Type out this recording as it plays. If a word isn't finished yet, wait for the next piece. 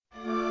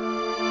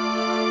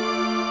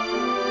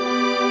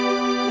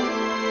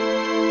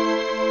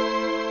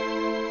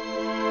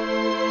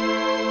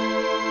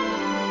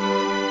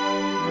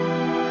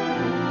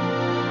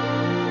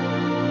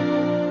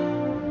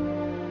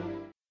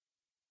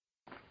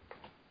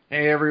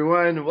Hey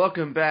everyone,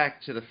 welcome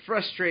back to the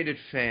Frustrated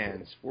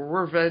Fans, where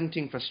we're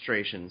venting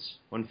frustrations,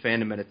 one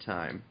fandom at a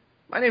time.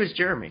 My name is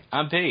Jeremy.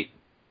 I'm Pete.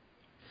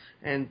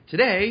 And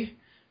today,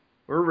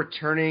 we're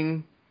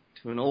returning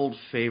to an old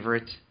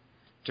favorite,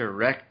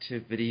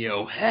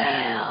 direct-to-video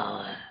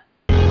hell.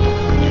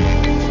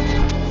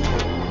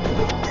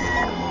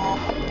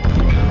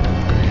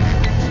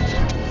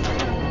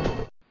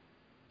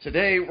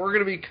 Today, we're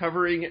going to be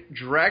covering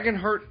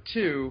Dragonheart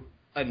 2,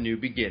 A New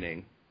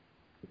Beginning.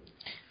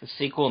 The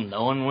sequel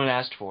no one would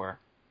ask for.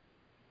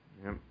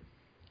 Yep.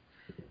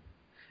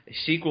 A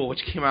sequel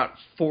which came out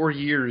 4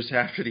 years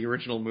after the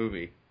original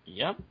movie.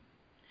 Yep.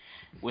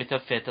 With a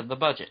fifth of the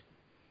budget.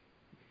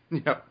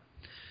 Yep.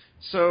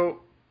 So,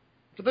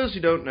 for those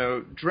who don't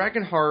know,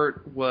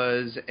 Dragonheart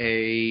was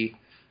a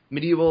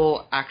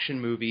medieval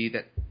action movie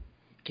that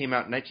came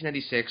out in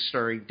 1996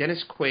 starring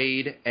Dennis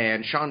Quaid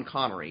and Sean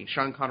Connery.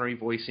 Sean Connery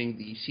voicing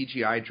the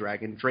CGI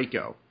dragon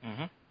Draco.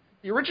 Mm-hmm.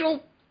 The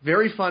original,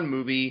 very fun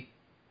movie.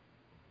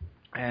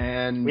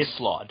 And it's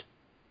flawed.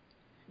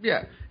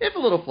 Yeah, it's a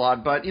little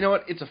flawed, but you know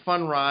what? It's a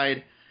fun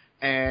ride,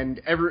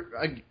 and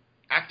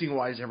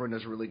acting-wise, everyone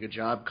does a really good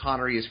job.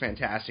 Connery is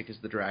fantastic as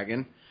the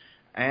dragon,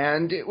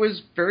 and it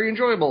was very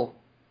enjoyable.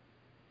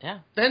 Yeah.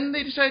 Then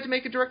they decided to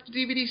make a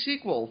direct-to-DVD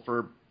sequel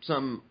for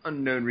some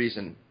unknown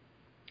reason.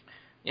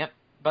 Yep,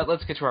 but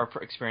let's get to our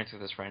experience with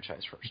this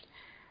franchise first.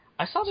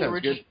 I saw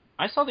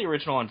the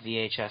original on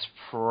VHS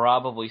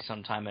probably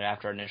sometime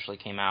after it initially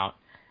came out.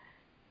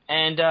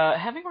 And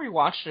having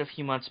rewatched it a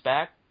few months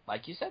back,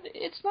 like you said,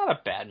 it's not a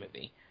bad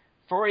movie.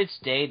 For its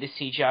day, the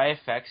CGI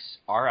effects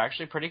are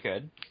actually pretty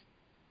good.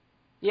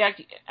 The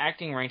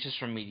acting ranges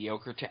from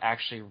mediocre to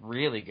actually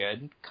really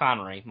good.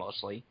 Connery,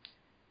 mostly.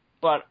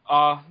 But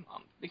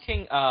the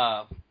king,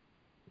 guy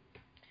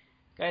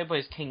who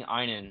plays King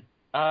Einan,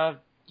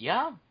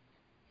 yeah,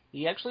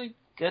 he actually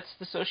gets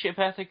the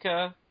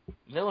sociopathic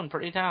villain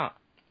pretty down.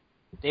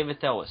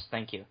 David Thewlis,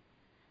 thank you.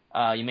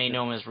 You may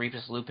know him as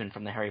Remus Lupin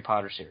from the Harry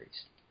Potter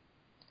series.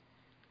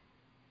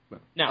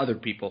 Now, other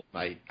people,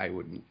 I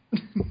wouldn't.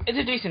 It's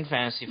a decent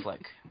fantasy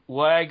flick.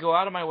 Would I go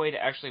out of my way to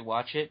actually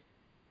watch it?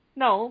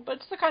 No, but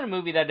it's the kind of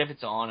movie that if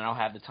it's on and I'll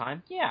have the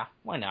time, yeah,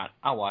 why not?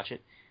 I'll watch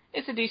it.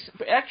 It's a decent...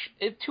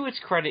 to its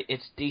credit,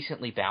 it's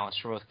decently balanced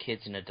for both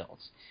kids and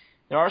adults.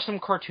 There are some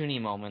cartoony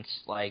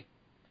moments, like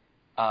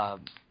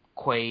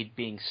Quaid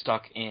being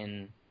stuck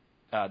in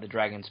the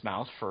dragon's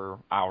mouth for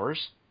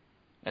hours,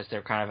 as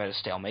they're kind of at a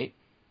stalemate.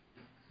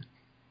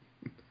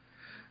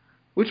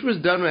 Which was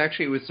done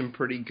actually with some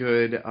pretty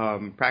good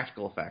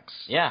practical effects.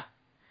 Yeah.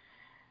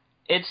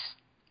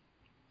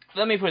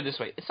 Let me put it this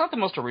way. It's not the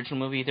most original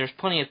movie. There's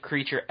plenty of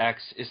Creature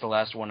X is the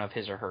last one of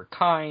his or her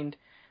kind.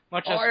 I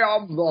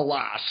am the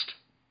last.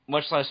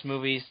 Much less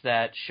movies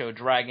that show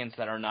dragons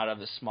that are not of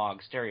the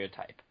Smaug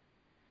stereotype.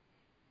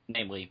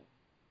 Namely,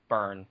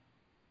 burn,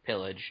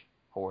 pillage,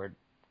 hoard,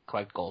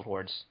 collect gold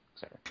hoards,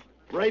 etc.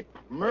 Rape,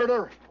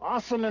 murder,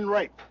 arson, and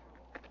rape.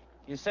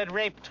 You said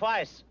rape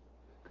twice.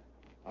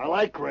 I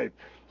like rape.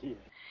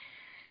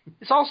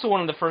 It's also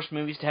one of the first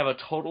movies to have a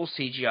total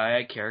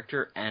CGI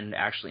character and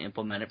actually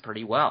implement it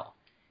pretty well.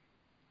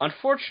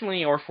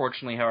 Unfortunately, or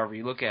fortunately, however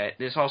you look at it,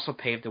 this also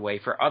paved the way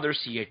for other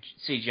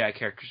CGI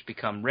characters to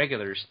become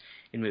regulars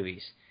in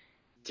movies.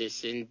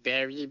 This is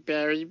very,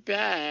 very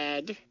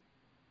bad.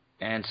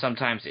 And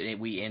sometimes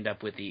we end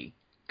up with the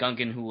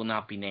Gungan who will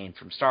not be named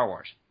from Star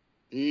Wars.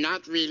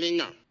 Not really,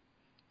 no.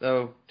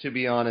 Though, to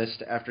be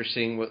honest, after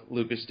seeing what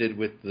Lucas did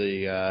with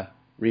the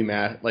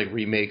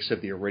remakes of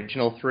the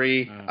original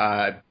three,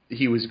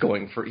 he was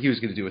going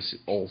to do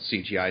old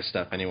CGI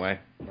stuff anyway.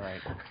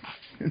 Right.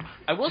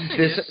 I will say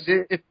this.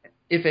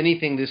 If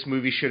anything, this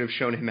movie should have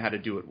shown him how to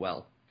do it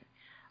well.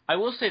 I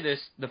will say this.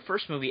 The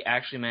first movie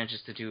actually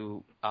manages to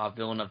do a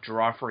villain of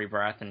Joffrey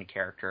Baratheon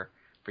character,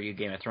 for you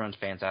Game of Thrones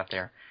fans out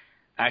there,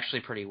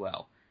 actually pretty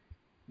well.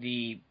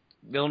 The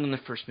villain in the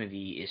first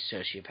movie is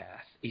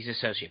sociopath. He's a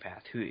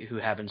sociopath who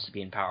happens to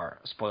be in power,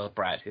 a spoiled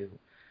brat who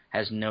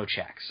has no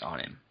checks on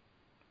him.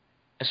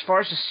 As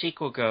far as the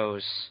sequel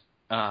goes,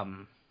 I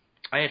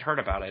had heard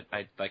about it.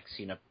 I'd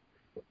seen a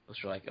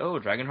poster like, oh,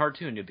 Dragonheart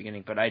 2, New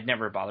Beginning, but I'd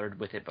never bothered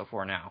with it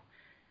before now.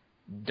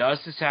 Does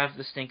this have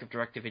the stink of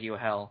direct-to-video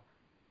hell?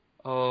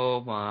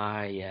 Oh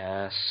my,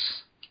 yes.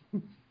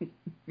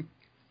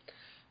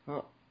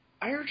 Well,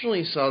 I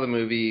originally saw the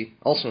movie,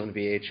 also in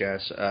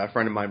VHS. A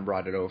friend of mine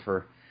brought it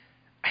over.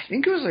 I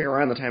think it was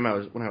around the time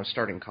when I was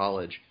starting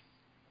college.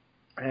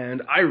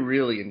 And I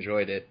really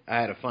enjoyed it. I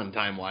had a fun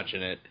time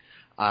watching it.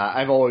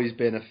 I've always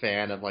been a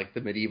fan of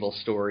the medieval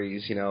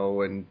stories,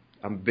 and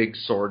I'm a big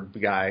sword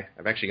guy.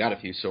 I've actually got a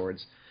few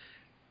swords.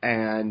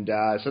 And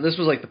so this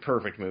was the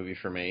perfect movie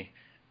for me.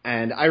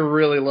 And I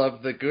really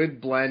loved the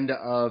good blend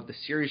of the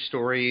serious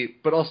story,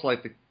 but also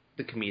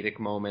the comedic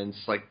moments,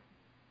 like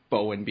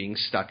Bowen being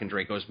stuck in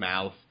Draco's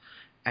mouth.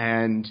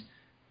 And,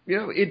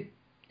 it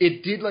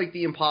did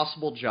the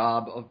impossible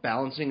job of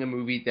balancing a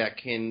movie that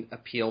can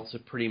appeal to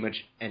pretty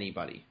much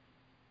anybody.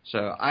 So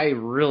I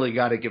really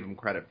got to give him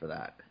credit for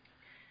that.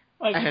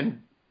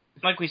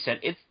 Like we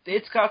said,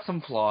 it's got some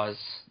flaws,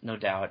 no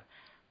doubt.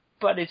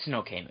 but it's an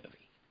okay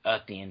movie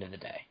at the end of the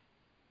day.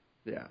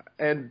 Yeah,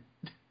 and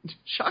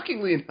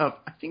shockingly enough,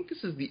 I think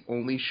this is the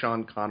only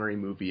Sean Connery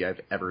movie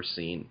I've ever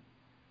seen.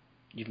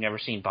 You've never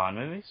seen Bond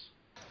movies?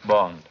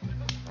 Bond.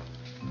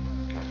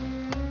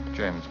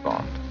 James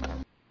Bond.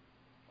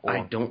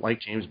 I don't like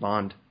James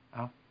Bond.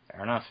 Oh,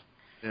 fair enough.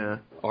 Yeah.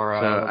 Or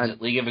was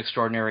it League of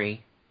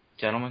Extraordinary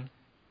Gentlemen?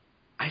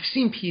 I've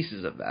seen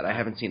pieces of that. I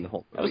haven't seen the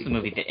whole movie. That was the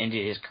movie that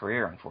ended his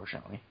career,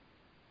 unfortunately.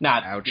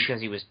 Not Ouch.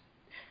 because he was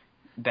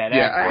bad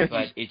actor,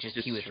 but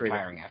he was straight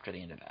retiring after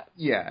the end of that.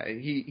 Yeah,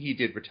 he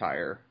did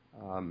retire,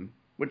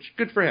 which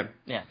good for him.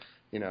 Yeah.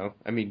 You know,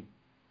 I mean,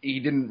 he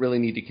didn't really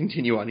need to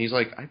continue on. He's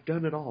like, I've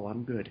done it all.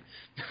 I'm good.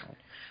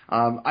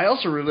 I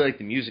also really like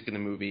the music in the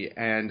movie,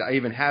 and I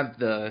even have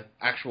the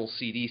actual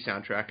CD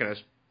soundtrack, and I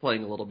was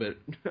playing a little bit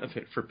of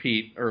it for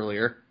Pete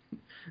earlier.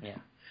 Yeah.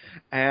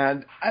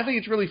 And I think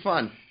it's really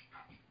fun.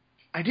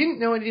 I didn't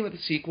know anything about the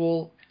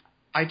sequel.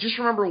 I just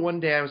remember one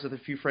day I was with a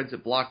few friends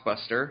at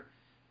Blockbuster,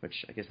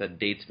 which I guess that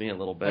dates me a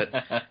little bit,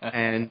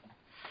 and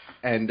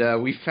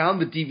we found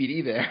the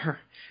DVD there,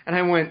 and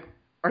I went,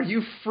 "Are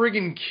you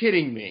friggin'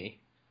 kidding me?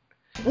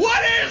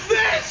 What is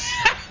this?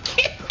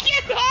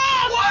 Get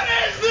off! What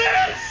is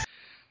this?"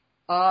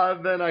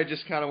 Then I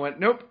just kind of went,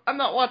 "Nope, I'm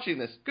not watching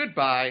this.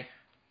 Goodbye."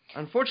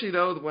 Unfortunately,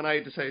 though, when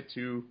I decided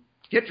to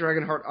get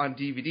Dragonheart on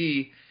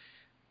DVD,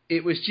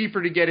 it was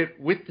cheaper to get it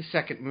with the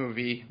second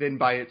movie than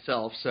by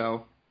itself,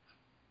 so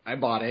I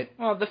bought it.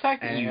 Well, the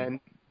fact that you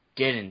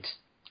didn't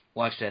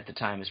watch it at the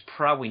time is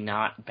probably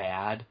not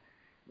bad,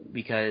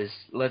 because,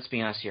 let's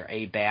be honest here,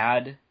 a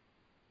bad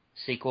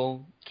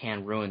sequel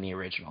can ruin the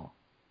original.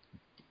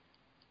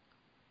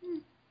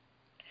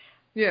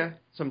 Yeah,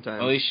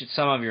 sometimes. At least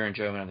some of your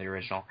enjoyment of the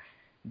original.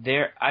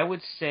 I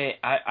would say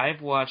I've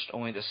watched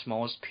only the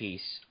smallest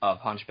piece of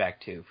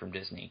Hunchback 2 from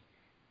Disney,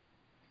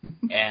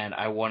 and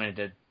I wanted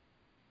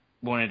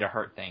to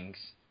hurt things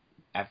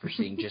after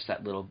seeing just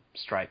that little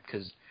stripe,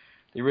 because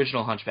the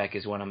original Hunchback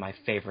is one of my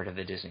favorite of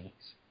the Disneys.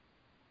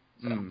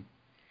 So.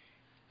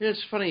 Yeah,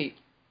 it's funny.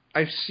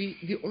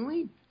 The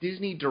only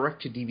Disney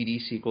direct-to-DVD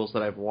sequels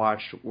that I've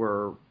watched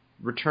were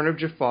Return of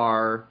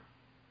Jafar,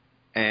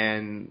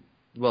 and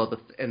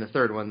the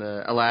third one,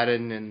 the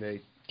Aladdin and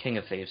the King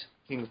of Thieves.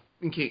 The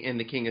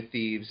King of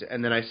Thieves,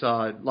 and then I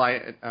saw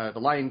the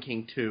Lion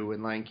King 2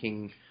 and Lion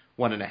King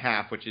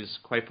 1.5, which is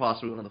quite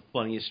possibly one of the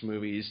funniest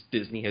movies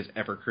Disney has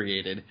ever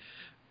created.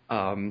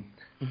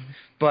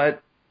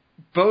 But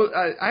both,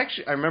 I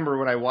remember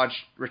when I watched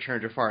Return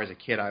of Jafar as a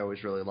kid, I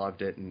always really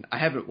loved it, and I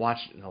haven't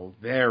watched it in a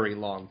very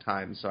long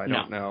time, so I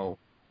don't know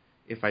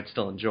if I'd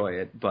still enjoy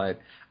it.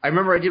 But I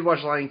remember I did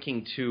watch Lion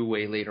King 2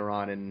 way later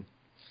on, and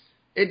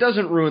it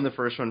doesn't ruin the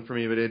first one for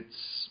me, but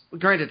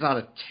granted, it's not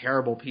a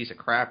terrible piece of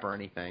crap or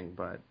anything,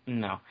 but...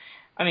 No.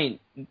 I mean,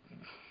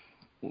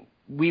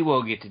 we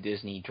will get to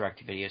Disney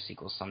direct-to-video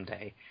sequels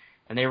someday,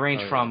 and they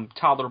range from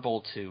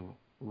tolerable to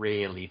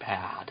really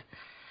bad.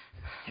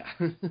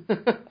 Yeah.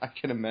 I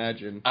can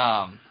imagine.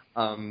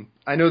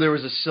 I know there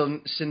was a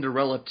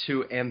Cinderella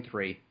 2 and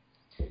 3.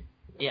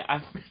 Yeah,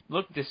 I've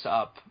looked this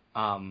up.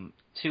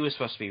 2 is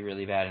supposed to be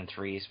really bad, and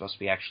 3 is supposed to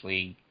be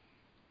actually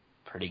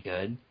pretty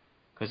good,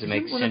 because it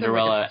makes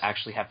Cinderella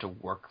actually have to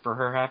work for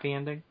her happy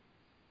ending.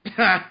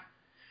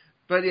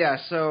 But yeah,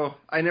 so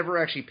I never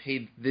actually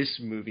paid this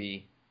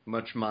movie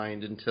much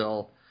mind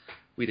until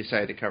we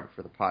decided to cover it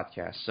for the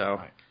podcast. So,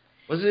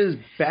 was it as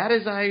bad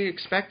as I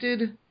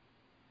expected?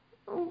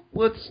 Oh,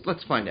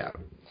 let's find out.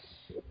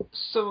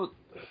 So,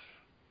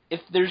 if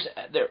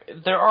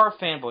there are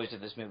fanboys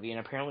of this movie, and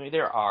apparently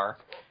there are,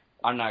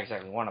 I'm not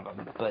exactly one of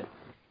them, but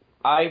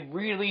I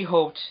really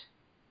hoped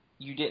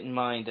you didn't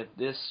mind that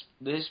this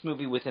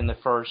movie within the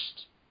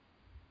first,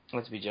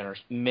 let's be generous,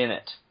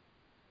 minute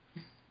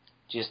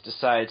just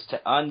decides to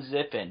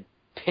unzip and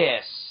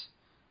piss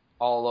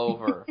all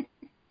over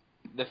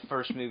the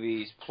first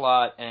movie's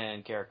plot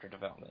and character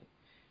development.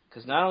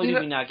 Because not only do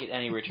we not get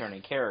any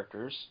returning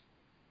characters,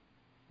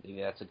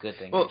 maybe that's a good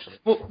thing, actually.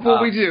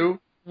 Well, we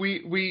do.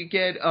 We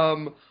get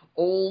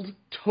old,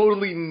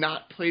 totally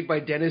not played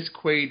by Dennis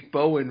Quaid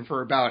Bowen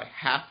for about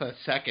half a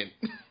second.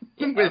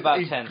 With about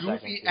 10 a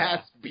seconds.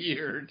 goofy-ass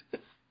beard.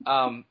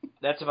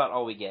 That's about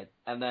all we get.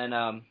 And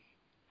then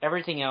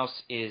everything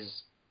else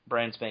is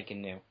brand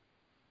spanking new.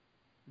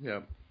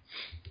 Yeah.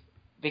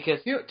 Because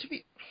to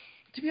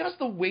be honest,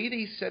 the way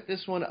they set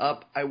this one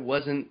up, I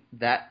wasn't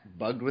that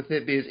bugged with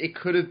it, because it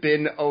could have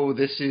been,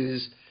 this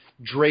is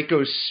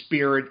Draco's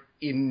spirit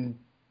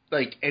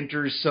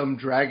enters some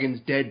dragon's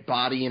dead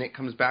body and it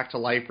comes back to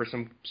life, or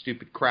some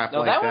stupid crap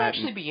like that. No, that would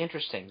actually be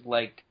interesting.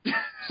 Like,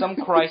 some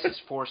crisis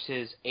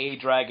forces a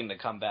dragon to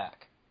come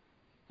back.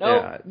 No.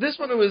 Yeah. This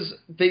one was,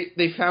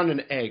 they found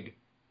an egg.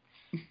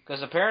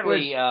 Because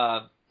apparently...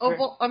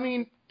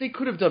 they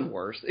could have done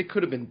worse. It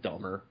could have been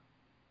dumber.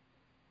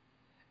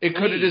 It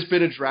could have just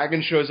been a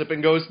dragon shows up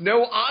and goes,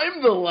 "No,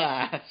 I'm the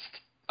last."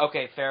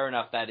 Okay, fair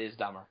enough. That is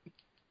dumber.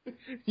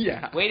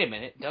 Yeah. Wait a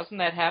minute. Doesn't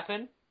that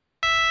happen?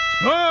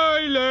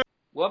 Spoiler!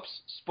 Whoops.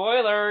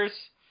 Spoilers!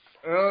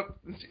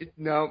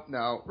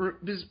 No.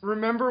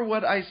 Remember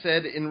what I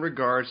said in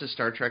regards to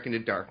Star Trek Into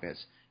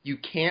Darkness. You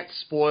can't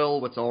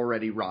spoil what's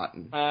already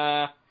rotten.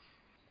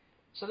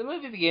 So the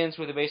movie begins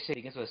with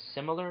a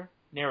similar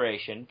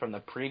narration from the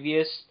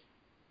previous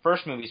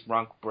first movie's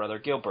brother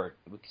Gilbert,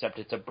 except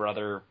it's a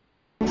brother.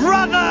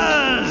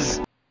 Brothers!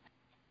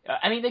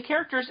 I mean, the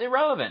character's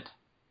irrelevant.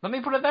 Let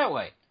me put it that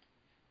way.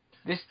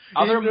 This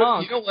other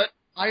monk. You know what?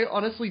 I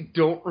honestly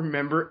don't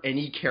remember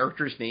any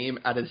character's name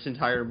out of this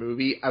entire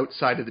movie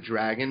outside of the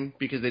dragon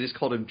because they just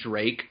called him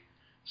Drake.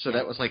 So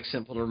that was like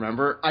simple to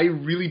remember. I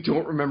really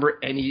don't remember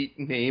any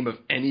name of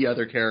any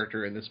other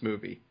character in this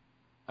movie.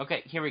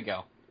 Okay, here we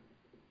go.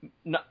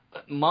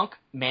 Monk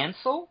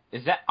Mansell?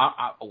 Is that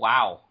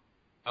wow.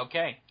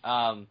 Okay.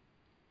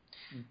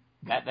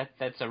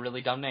 That's a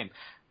really dumb name.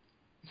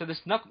 So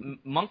this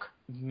Monk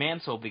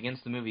Mansell begins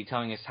the movie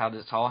telling us how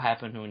this all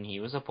happened when he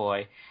was a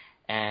boy,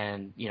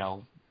 and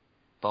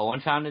Bowen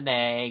found an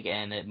egg,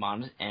 and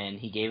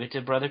he gave it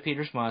to Brother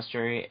Peter's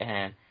monastery,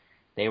 and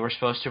they were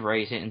supposed to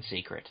raise it in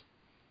secret.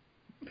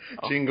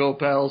 Jingle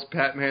bells,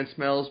 Batman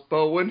smells,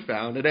 Bowen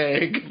found an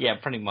egg. Yeah,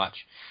 pretty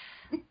much.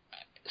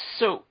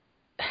 So,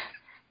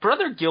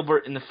 Brother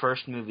Gilbert in the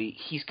first movie,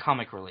 he's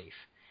comic relief,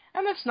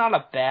 and that's not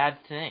a bad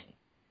thing.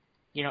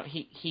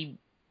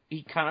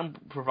 He kind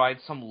of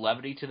provides some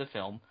levity to the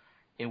film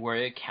in where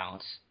it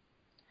counts,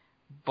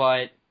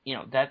 but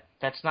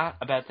that's not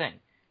a bad thing.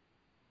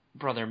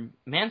 Brother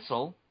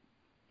Mansell,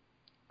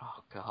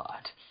 oh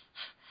God,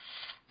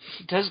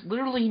 he does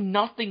literally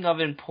nothing of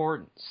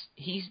importance.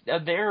 He's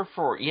there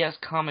for, yes,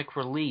 comic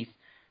relief,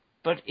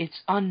 but it's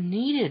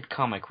unneeded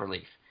comic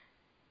relief.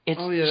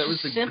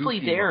 It's simply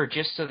there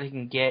just so they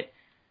can get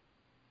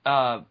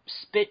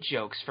spit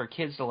jokes for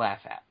kids to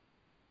laugh at.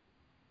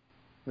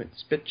 Wait,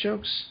 spit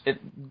jokes?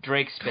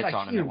 Drake spits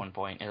on him at one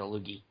point, at a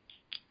loogie.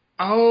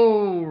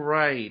 Oh,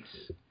 right.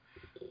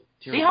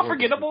 See how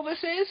forgettable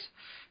this is?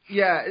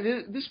 Yeah,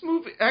 this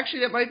movie, actually,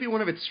 that might be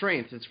one of its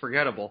strengths. It's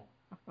forgettable.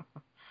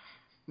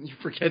 You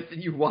forget that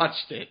you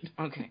watched it.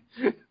 Okay.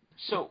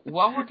 So,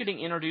 while we're getting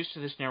introduced to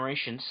this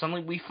narration,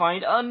 suddenly we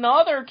find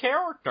another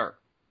character.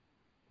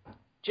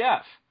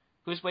 Jeff,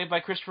 who's played by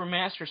Christopher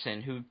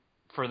Masterson, who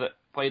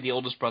played the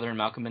oldest brother in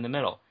Malcolm in the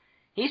Middle.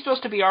 He's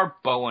supposed to be our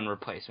Bowen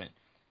replacement,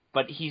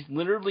 but he's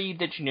literally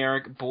the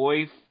generic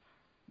boy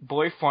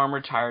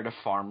farmer tired of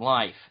farm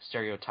life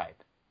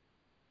stereotype.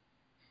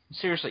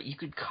 Seriously, you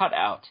could cut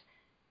out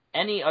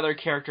any other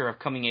character of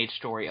coming-age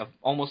story of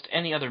almost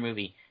any other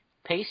movie,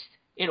 paste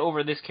it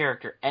over this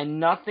character, and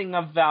nothing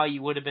of value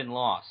would have been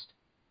lost.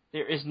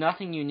 There is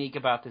nothing unique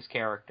about this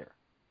character.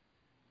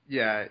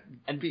 Yeah,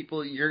 and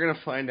people, you're going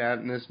to find out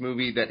in this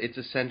movie that it's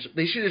essential.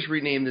 They should just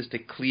rename this to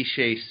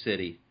Cliché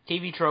City.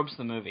 TV Tropes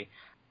the movie.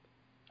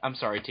 I'm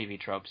sorry, TV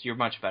Tropes. You're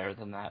much better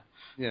than that.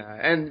 Yeah,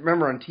 and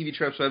remember on TV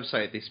Tropes'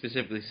 website, they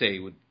specifically say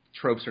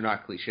tropes are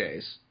not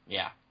cliches.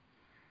 Yeah.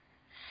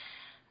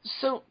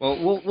 So,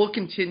 well, we'll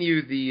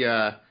continue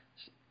the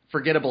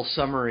forgettable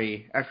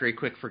summary after a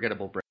quick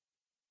forgettable break.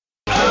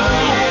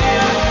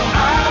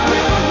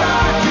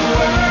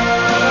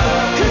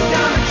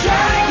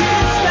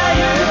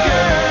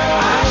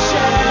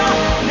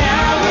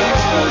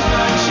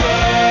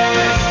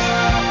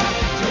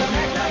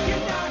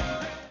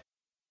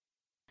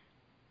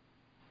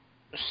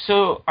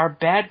 So, our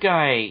bad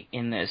guy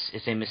in this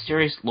is a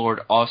mysterious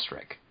Lord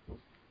Osric.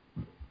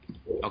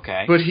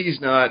 Okay. But he's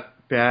not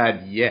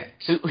bad yet.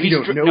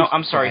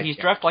 I'm sorry, he's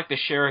dressed like the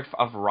Sheriff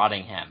of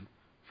Rottingham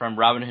from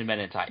Robin Hood Men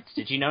in Tights.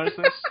 Did you notice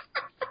this?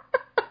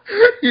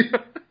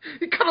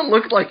 He kind of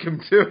looked like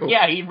him, too.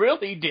 Yeah, he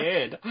really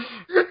did.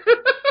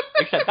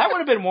 Except that would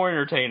have been more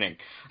entertaining.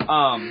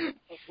 Oh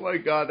my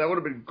God, that would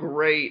have been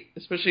great.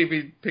 Especially if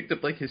he picked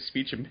up, like, his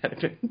speech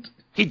impediment.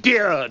 He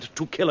dared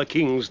to kill a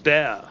king's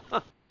dare.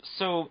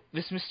 So,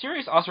 this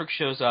mysterious Osric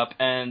shows up,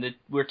 and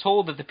we're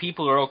told that the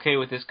people are okay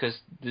with this because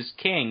this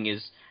king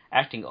is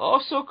acting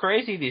so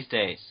crazy these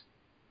days.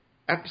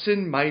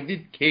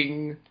 Absent-minded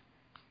king.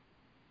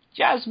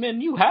 Jasmine,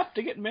 you have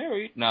to get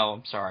married. No,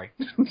 I'm sorry.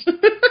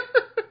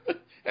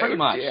 Pretty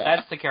much. Yeah.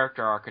 That's the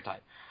character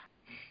archetype.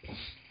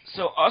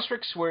 So,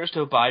 Osric swears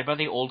to abide by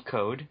the old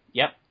code.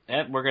 Yep,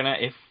 if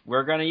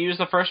we're gonna use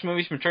the first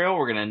movie's material,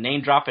 we're gonna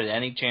name drop it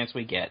any chance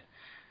we get.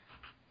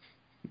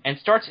 And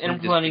starts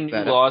implementing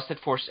new laws that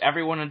force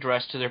everyone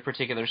addressed to their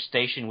particular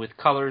station with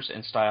colors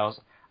and styles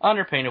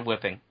under pain of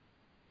whipping.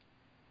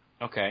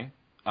 Okay.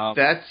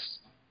 That's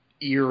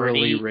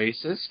eerily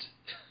racist.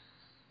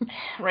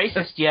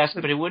 Racist, yes,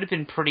 but it would have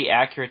been pretty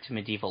accurate to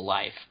medieval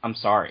life. I'm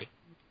sorry.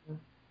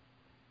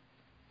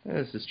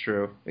 This is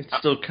true. It's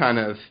still kind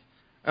of...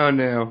 Oh,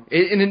 no.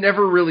 And it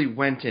never really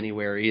went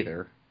anywhere,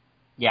 either.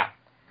 Yeah.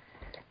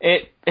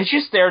 It's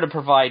just there to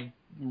provide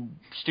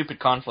stupid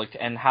conflict,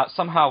 and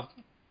somehow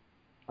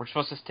we're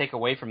supposed to take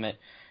away from it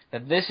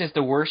that this is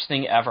the worst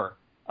thing ever.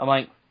 I'm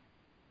like...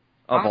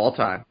 Of all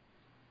time.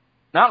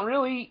 Not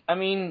really. I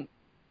mean,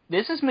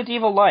 this is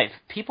medieval life.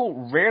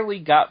 People rarely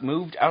got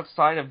moved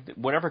outside of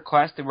whatever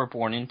class they were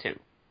born into.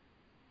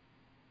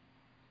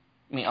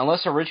 I mean,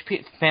 unless a rich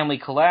family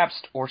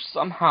collapsed or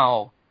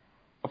somehow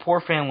a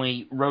poor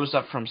family rose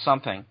up from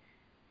something,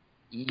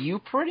 you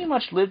pretty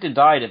much lived and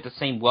died at the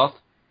same wealth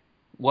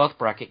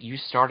bracket you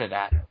started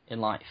at in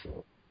life.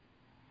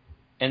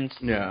 And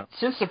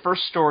since the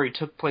first story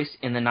took place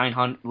in the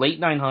late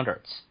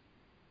 900s,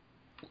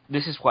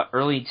 this is what,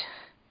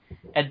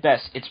 at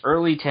best, it's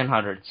early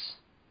 1000s.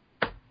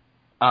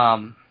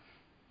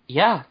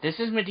 Yeah, this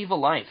is medieval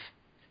life.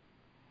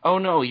 Oh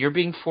no, you're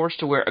being forced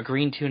to wear a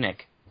green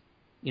tunic.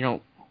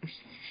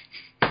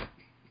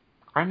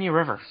 Crimea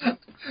River.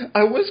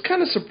 I was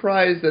kind of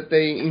surprised that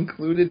they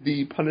included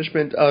the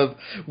punishment of,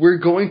 we're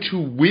going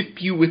to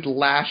whip you with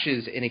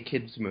lashes in a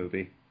kid's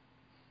movie.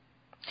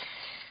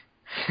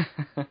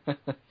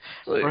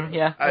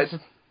 Yeah.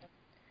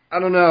 I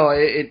don't know.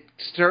 It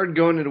started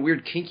going into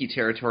weird kinky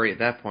territory at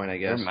that point, I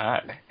guess.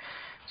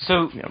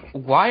 So,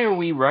 why are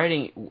we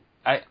writing...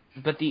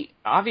 But the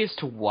obvious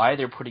to why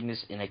they're putting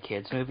this in a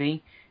kid's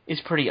movie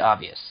is pretty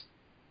obvious.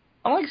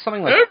 Unlike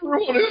something like...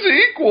 Everyone is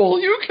equal!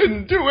 You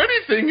can do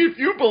anything if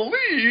you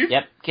believe!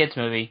 Yep, kids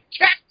movie.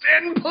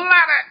 Captain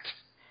Planet!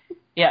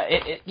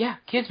 Yeah,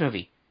 kids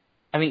movie.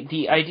 I mean,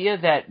 the idea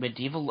that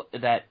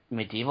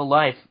medieval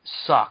life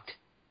sucked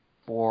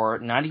for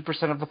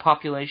 90% of the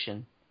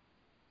population...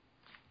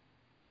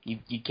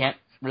 You can't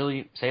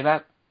really say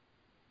that?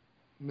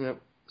 No.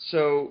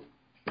 So,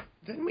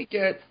 then we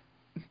get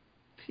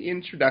the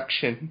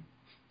introduction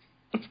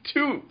of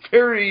two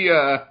very,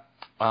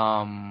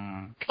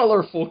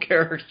 colorful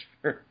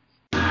characters.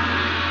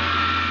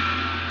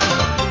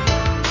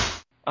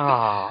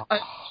 Oh. I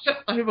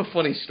have a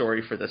funny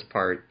story for this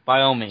part. By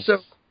all means. So,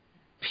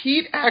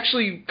 Pete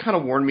actually kind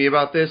of warned me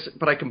about this,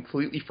 but I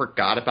completely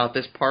forgot about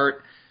this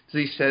part. So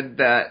he said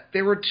that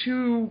there were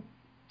two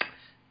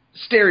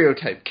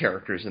stereotype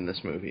characters in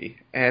this movie,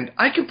 and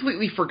I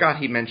completely forgot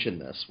he mentioned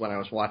this when I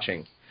was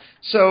watching.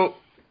 So,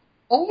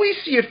 all we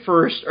see at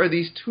first are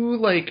these two,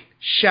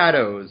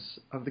 shadows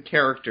of the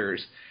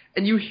characters,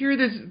 and you hear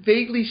this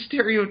vaguely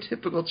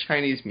stereotypical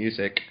Chinese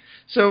music.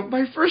 So,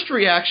 my first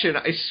reaction,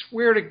 I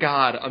swear to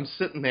God, I'm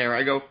sitting there,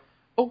 I go,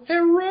 oh,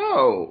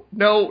 hero!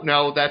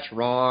 No, that's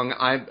wrong.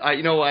 I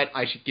you know what?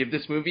 I should give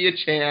this movie a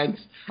chance.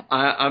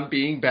 I'm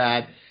being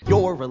bad.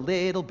 You're a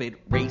little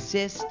bit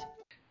racist.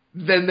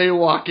 Then they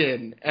walk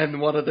in,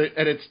 and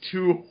it's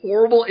two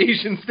horrible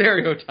Asian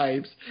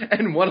stereotypes,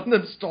 and one of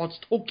them starts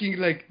talking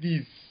like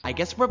this. I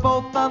guess we're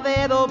both a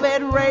little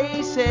bit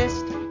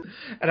racist.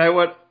 And I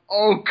went,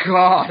 oh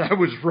God, I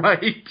was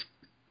right.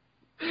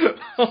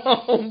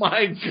 Oh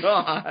my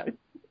God.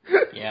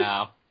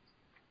 Yeah.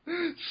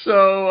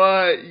 So,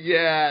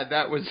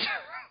 that was,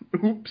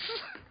 oops.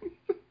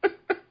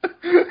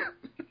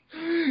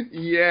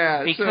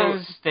 Yeah.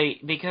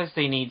 Because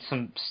they need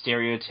some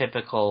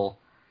stereotypical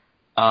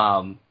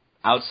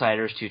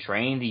outsiders to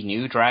train the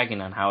new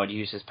dragon on how it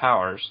uses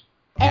powers.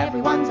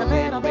 Everyone's a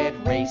little bit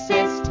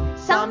racist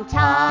sometimes.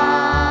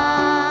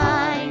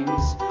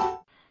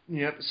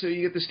 Yep, so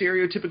you get the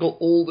stereotypical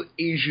old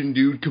Asian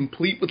dude,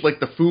 complete with,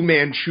 the Fu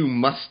Manchu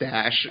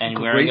mustache. And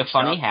wearing a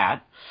funny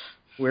hat.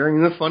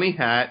 Wearing the funny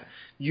hat.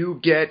 You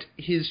get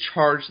his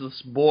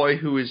chargeless boy,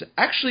 who is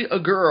actually a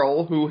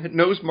girl who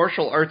knows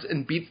martial arts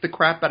and beats the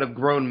crap out of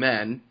grown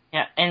men.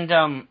 Yeah,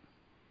 and,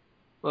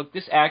 look,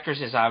 this actress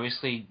is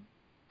obviously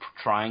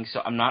trying,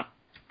 so I'm not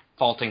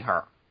faulting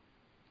her.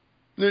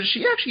 No,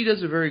 she actually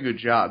does a very good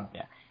job.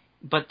 Yeah,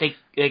 but they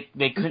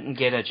couldn't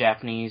get a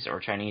Japanese or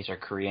Chinese or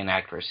Korean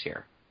actress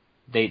here.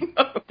 The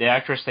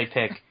actress they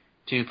pick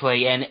to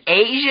play an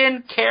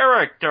Asian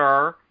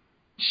character.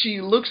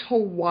 She looks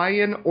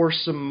Hawaiian or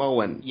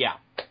Samoan. Yeah.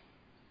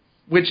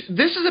 Which,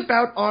 this is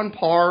about on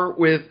par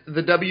with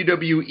the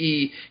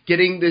WWE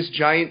getting this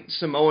giant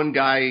Samoan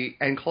guy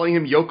and calling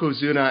him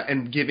Yokozuna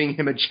and giving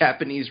him a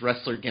Japanese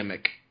wrestler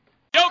gimmick.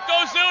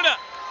 Yokozuna!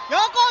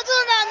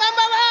 Yokozuna,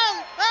 number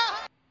one!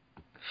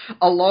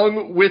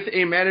 Along with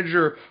a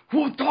manager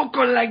who talk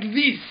like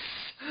this.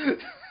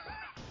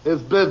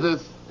 It's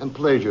business and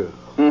pleasure.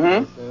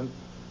 Mm-hmm.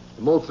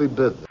 Mostly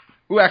business.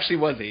 Who actually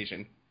was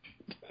Asian.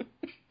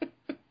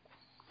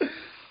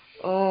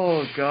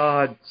 Oh,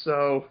 God.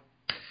 So,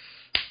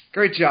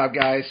 great job,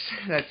 guys.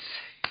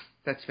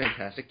 That's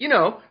fantastic.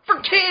 For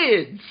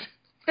kids!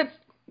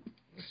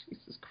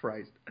 Jesus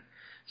Christ.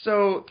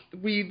 So,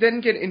 we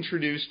then get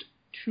introduced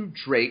to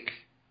Drake,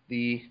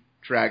 the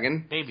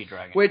dragon. Baby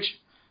dragon. Which,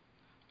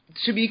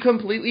 to be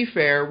completely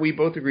fair, we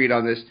both agreed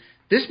on this.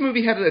 This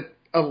movie had an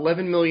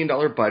 $11 million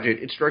budget.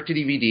 It's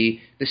direct-to-DVD.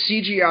 The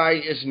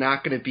CGI is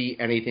not going to be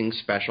anything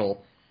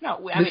special. No,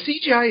 the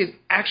CGI is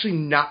actually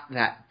not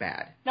that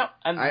bad. No,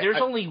 there's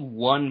only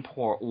one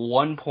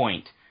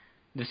point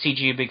the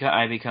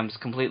CGI becomes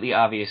completely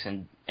obvious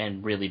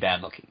and really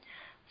bad looking.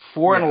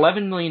 For an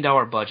 $11 million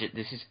budget,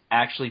 this is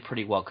actually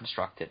pretty well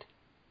constructed.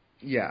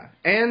 Yeah,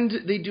 and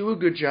they do a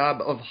good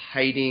job of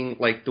hiding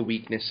the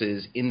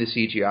weaknesses in the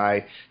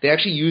CGI. They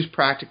actually use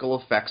practical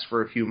effects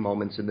for a few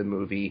moments in the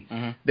movie.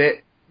 Mm-hmm.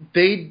 That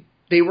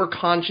they were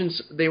conscious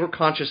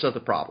of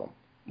the problem.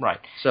 Right.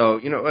 So,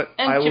 you know what?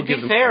 And I will to give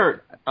be them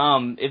fair,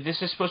 if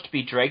this is supposed to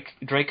be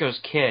Draco's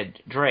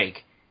kid,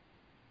 Drake,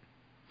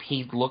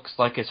 he looks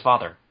like his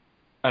father.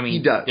 I mean, he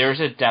does. There's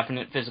a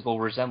definite physical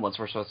resemblance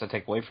we're supposed to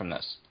take away from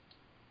this.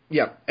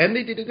 Yeah, and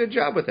they did a good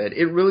job with it.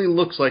 It really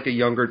looks like a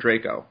younger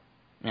Draco.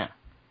 Yeah.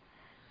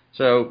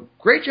 So,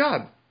 great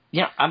job.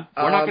 Yeah,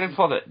 we're not going to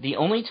fault it. The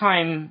only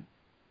time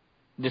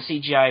the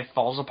CGI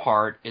falls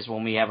apart is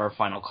when we have our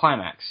final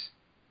climax.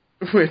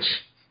 Which,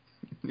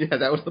 yeah,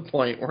 that was the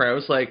point where I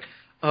was like,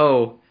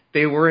 oh,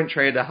 they weren't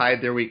trying to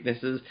hide their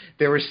weaknesses.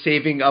 They were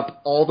saving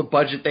up all the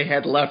budget they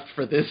had left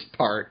for this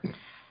part.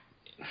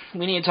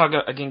 We need to talk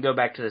again. Go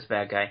back to this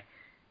bad guy.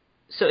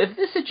 So if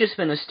this had just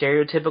been a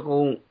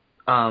stereotypical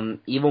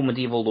evil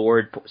medieval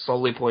lord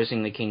slowly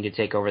poisoning the king to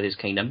take over this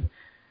kingdom,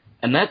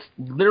 and that's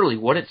literally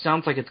what it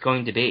sounds like it's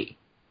going to be,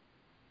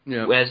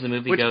 as the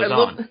movie goes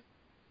on.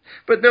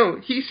 But no,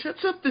 he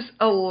sets up this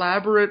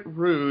elaborate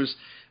ruse,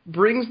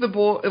 brings the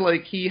boy,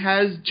 like, he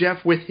has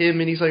Jeff with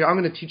him, and he's like, I'm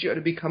going to teach you how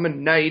to become a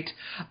knight.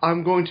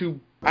 I'm going to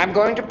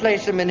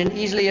place him in an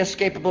easily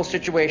escapable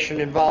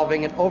situation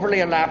involving an overly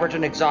elaborate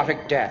and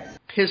exotic death.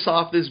 Piss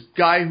off this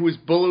guy who is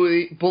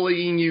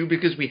bullying you,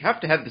 because we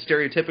have to have the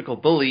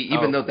stereotypical bully,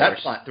 even though that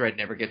plot thread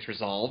never gets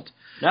resolved.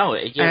 No,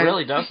 it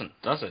really doesn't,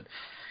 does it?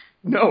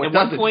 No, it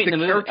doesn't. At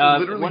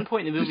one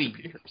point in the movie,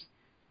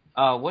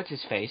 what's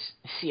his face?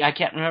 See, I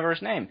can't remember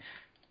his name.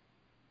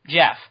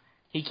 Jeff.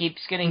 He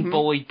keeps getting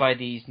bullied by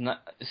these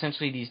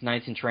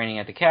knights in training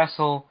at the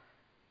castle.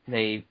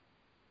 They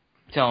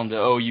tell him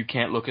you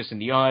can't look us in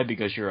the eye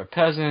because you're a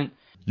peasant.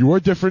 You are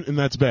different, and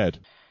that's bad.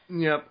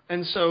 Yep,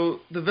 and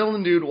so the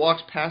villain dude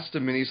walks past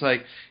him, and he's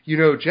like, you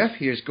know, Jeff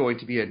here is going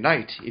to be a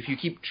knight. If you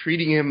keep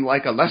treating him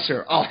like a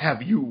lesser, I'll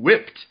have you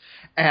whipped.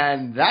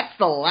 And that's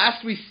the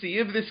last we see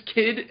of this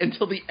kid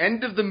until the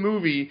end of the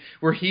movie,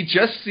 where he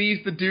just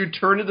sees the dude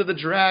turn into the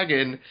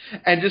dragon,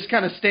 and just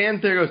kind of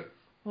stands there and goes,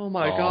 oh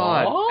my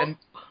God.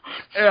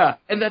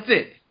 And that's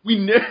it.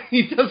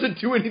 He doesn't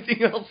do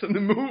anything else in the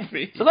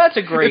movie. So that's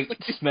a great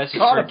message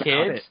for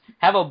kids.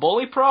 Have a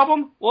bully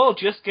problem? Well,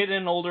 just get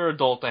an older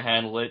adult to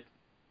handle it.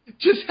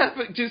 Just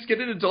get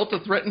an adult to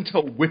threaten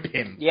to whip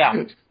him.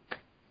 Yeah.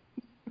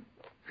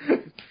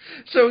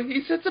 So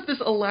he sets up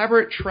this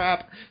elaborate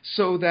trap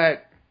so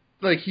that,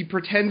 like, he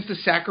pretends to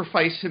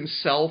sacrifice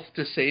himself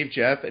to save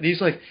Jeff, and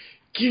he's like,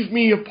 give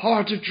me a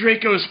part of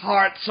Draco's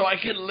heart so I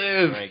can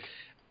live. Right.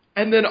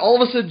 And then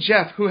all of a sudden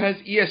Jeff, who has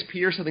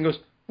ESP or something, goes,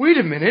 wait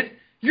a minute,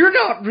 you're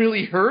not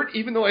really hurt,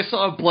 even though I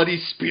saw a bloody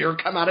spear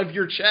come out of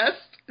your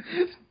chest.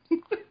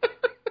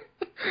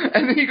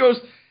 And then he goes,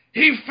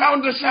 he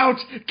found us out,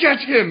 get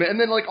him! And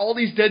then, like, all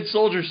these dead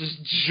soldiers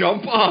just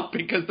jump up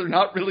because they're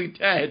not really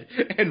dead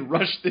and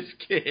rush this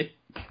kid.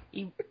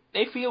 They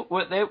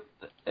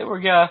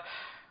were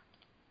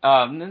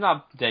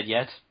not dead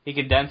yet. He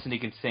can dance and he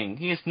can sing.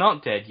 He is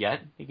not dead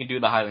yet. He can do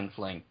the Highland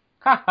fling.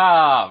 Ha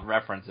ha!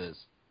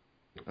 References.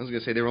 I was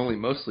going to say they were only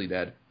mostly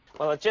dead.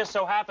 Well, it just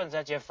so happens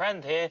that your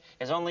friend here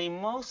is only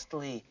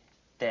mostly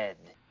dead.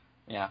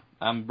 Yeah,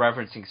 I'm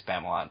referencing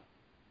Spamalot.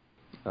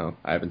 Oh,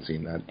 I haven't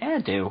seen that. Yeah,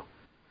 I do.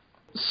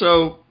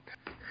 So,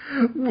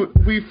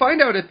 we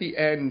find out at the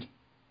end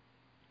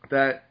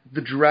that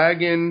the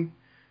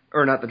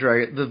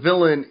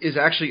villain is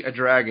actually a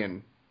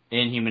dragon.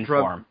 In human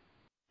form.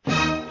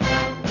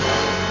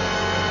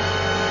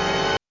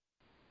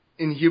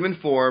 In human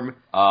form.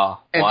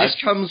 And this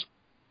comes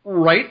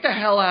right the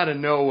hell out of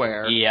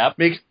nowhere. Yep.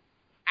 Makes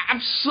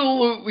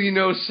absolutely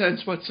no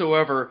sense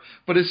whatsoever,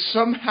 but is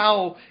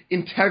somehow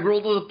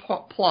integral to the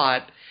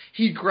plot.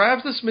 He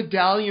grabs this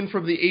medallion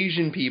from the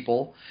Asian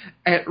people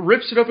and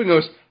rips it up and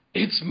goes,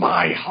 it's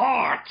my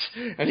heart!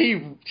 And he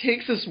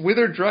takes this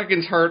withered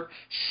dragon's heart,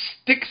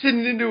 sticks it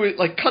into it,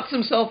 like cuts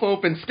himself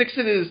open, sticks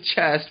it in his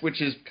chest, which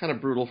is kind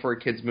of brutal for a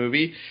kid's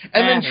movie,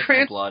 and then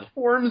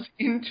transforms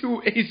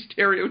into a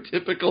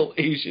stereotypical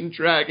Asian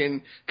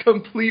dragon,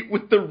 complete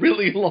with the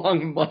really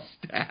long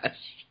mustache.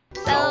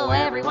 So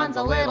everyone's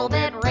a little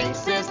bit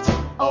racist.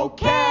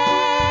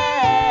 Okay.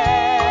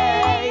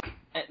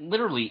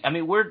 Literally, I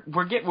mean, we're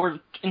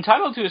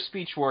entitled to a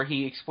speech where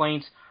he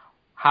explains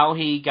how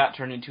he got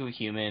turned into a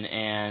human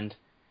and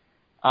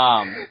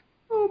oh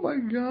my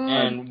God.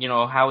 And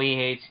how he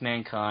hates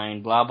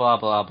mankind, blah blah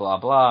blah blah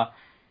blah.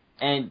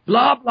 And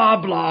blah blah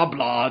blah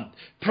blah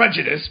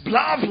prejudice,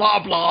 blah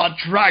blah blah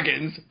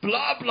dragons,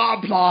 blah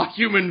blah blah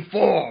human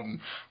form.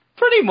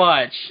 Pretty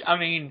much. I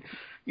mean,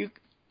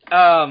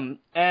 yeah,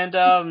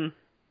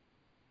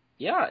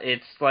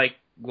 it's like,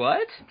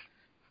 what?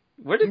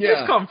 Where did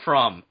this come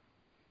from?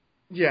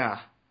 Yeah.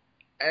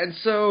 And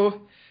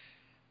so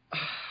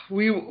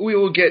we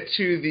will get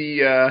to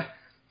the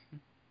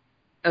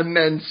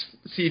immense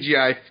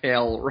CGI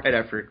fail right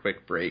after a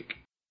quick break.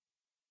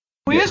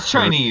 He is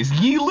Chinese.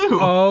 Yi Lu.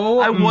 Oh,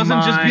 I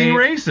wasn't just being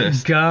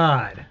racist.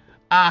 God.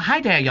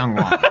 Hi there, young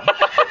one.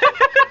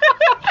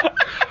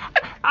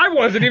 I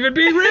wasn't even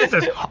being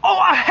racist.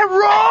 Oh,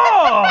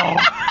 hello!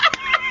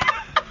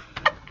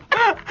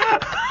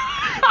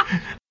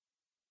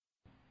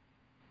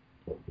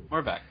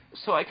 We're back.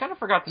 So I kind of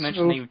forgot to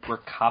mention they were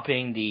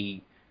copying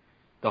the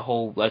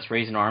whole let's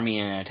raise an army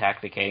and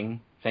attack the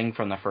king thing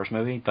from the first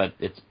movie, but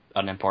it's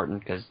unimportant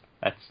because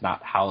that's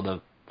not how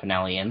the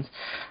finale ends.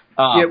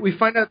 Yeah, we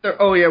find out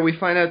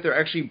they're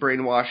actually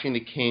brainwashing the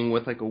king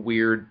with like a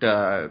weird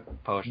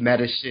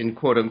medicine,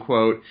 quote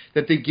unquote,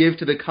 that they give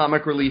to the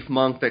comic relief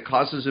monk that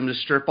causes him to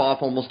strip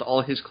off almost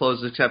all his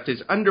clothes except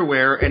his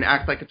underwear and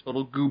act like a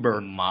total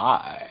goober.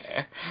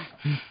 My.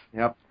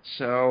 Yep.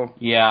 So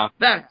yeah,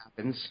 that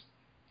happens,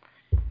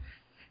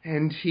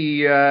 and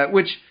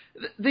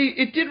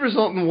it did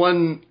result in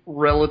one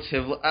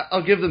relative.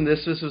 I'll give them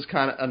this. This was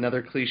kind of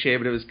another cliche,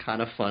 but it was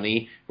kind of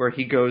funny, where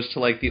he goes to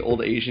like the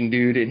old Asian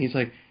dude and he's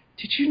like,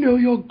 "Did you know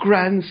your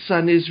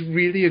grandson is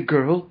really a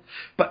girl?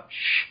 But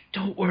shh,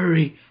 don't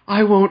worry,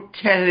 I won't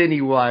tell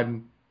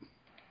anyone."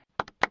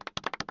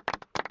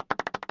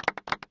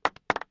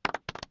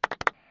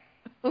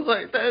 I was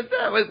like,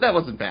 that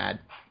wasn't bad.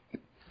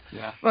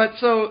 Yeah. But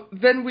so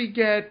then we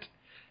get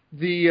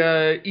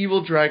the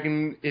evil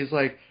dragon is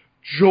like,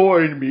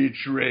 "Join me,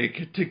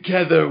 Drake.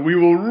 Together we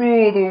will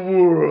rule the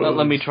world." Well,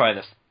 let me try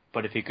this.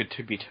 But if he could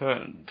be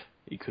turned,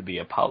 he could be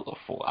a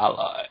powerful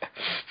ally.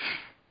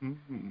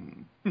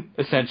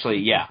 Essentially,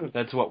 yeah,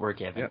 that's what we're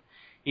getting. Yep.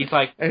 He's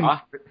like,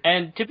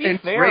 and to be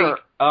fair,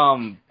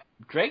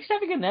 Drake's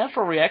having a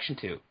natural reaction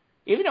to,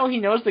 even though he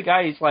knows the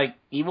guy is like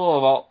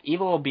evil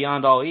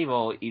beyond all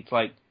evil. He's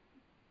like,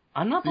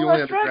 I'm not the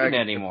last dragon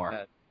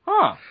anymore.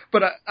 Huh.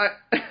 But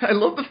I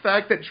love the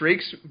fact that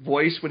Drake's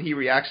voice when he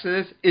reacts to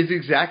this is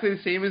exactly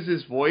the same as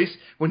his voice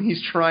when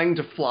he's trying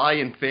to fly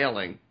and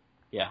failing.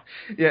 Yeah.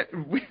 Yeah.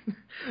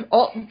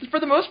 For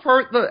the most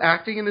part, the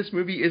acting in this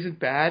movie isn't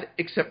bad,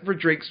 except for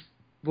Drake's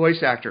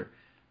voice actor,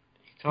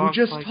 who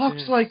just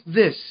talks like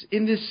this,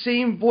 in this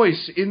same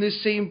voice, in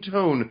this same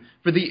tone,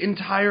 for the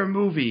entire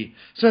movie.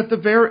 So at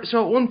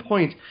one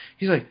point,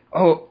 he's like,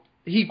 "Oh."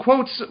 He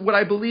quotes what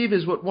I believe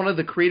is what one of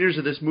the creators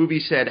of this movie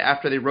said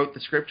after they wrote the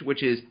script,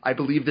 which is, "I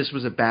believe this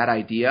was a bad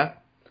idea."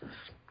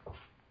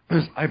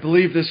 "I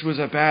believe this was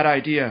a bad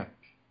idea.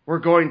 We're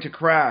going to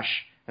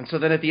crash." And so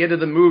then at the end of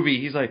the movie,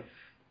 he's like,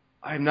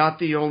 "I'm not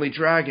the only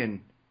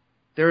dragon.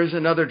 There is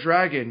another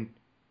dragon.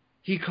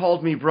 He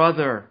called me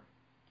brother."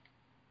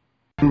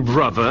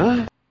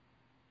 Brother?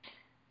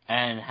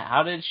 And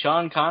how did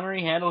Sean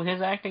Connery handle his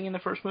acting in the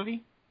first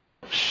movie?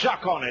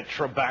 Suck on it,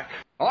 Trebek.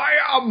 "I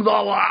am the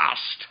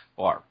last."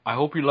 Or, "I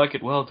hope you like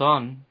it well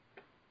done."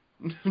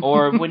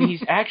 Or when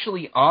he's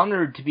actually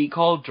honored to be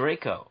called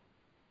Draco.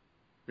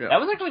 Yeah. That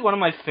was actually one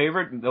of my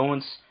favorite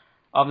moments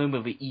of the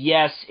movie.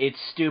 Yes, it's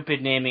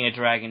stupid naming a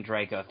dragon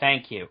Draco.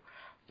 Thank you.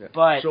 Yeah.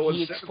 But so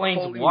he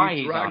explains why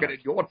he's dragon honored. In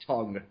your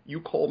tongue, you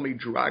call me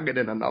dragon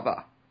in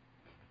another.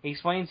 He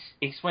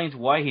explains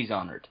why he's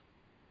honored.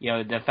 You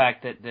know, the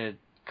fact that the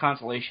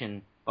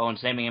constellation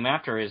Bowen's naming him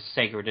after is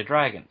sacred to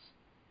dragons.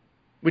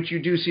 Which you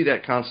do see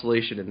that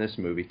constellation in this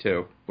movie,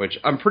 too. Which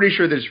I'm pretty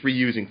sure they're just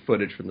reusing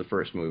footage from the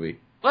first movie.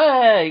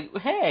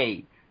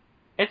 Hey!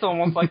 It's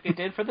almost like they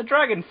did for the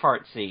dragon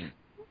fart scene.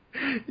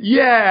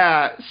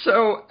 Yeah,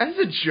 so as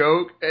a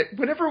joke,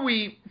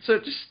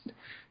 just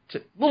a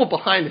little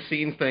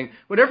behind-the-scenes thing,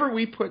 whenever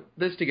we put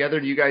this together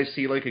and you guys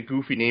see like a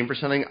goofy name for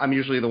something, I'm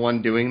usually the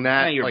one doing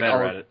that. Yeah, you're like,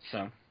 better at it,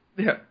 so.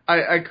 Yeah,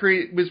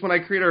 when I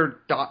create our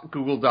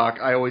Google Doc,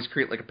 I always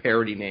create like a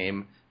parody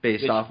name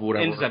based off of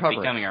whatever we're covering. It ends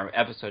up becoming our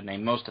episode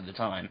name most of the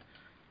time.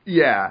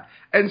 Yeah,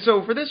 and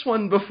so for this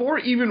one, before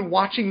even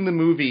watching the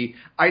movie,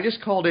 I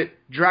just called it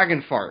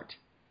Dragon Fart.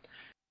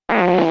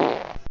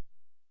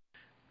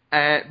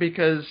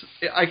 Because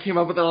I came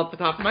up with it off the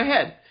top of my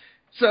head.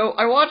 So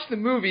I watched the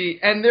movie,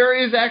 and there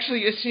is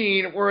actually a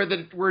scene where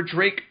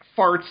Drake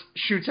farts,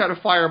 shoots out a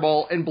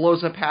fireball, and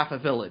blows up half a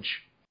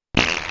village.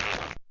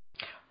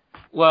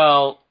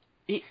 Well,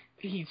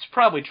 he's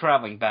probably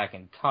traveling back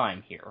in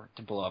time here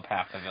to blow up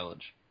half the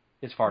village.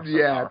 His farts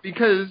are powerful.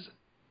 Because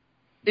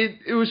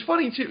it was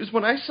funny, too. It was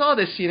when I saw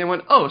this scene, I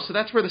went, oh, so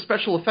that's where the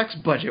special effects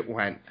budget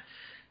went.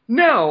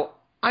 No,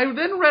 I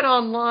then read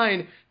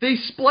online, they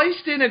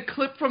spliced in a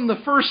clip from the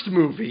first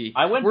movie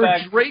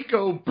where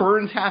Draco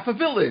burns half a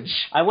village.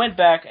 I went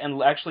back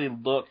and actually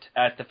looked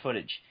at the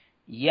footage.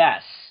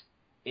 Yes,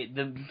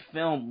 the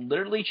film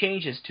literally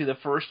changes to the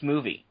first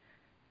movie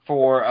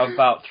for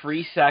about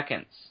 3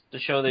 seconds to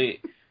show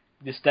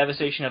this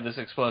devastation of this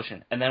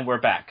explosion, and then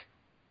we're back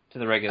to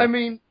the regular. I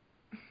mean,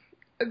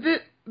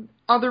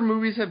 other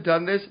movies have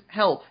done this.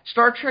 Hell,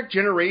 Star Trek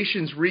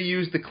Generations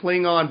reused the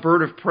Klingon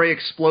bird of prey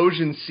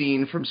explosion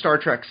scene from Star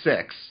Trek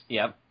VI.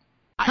 Yep.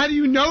 How do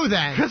you know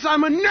that? Because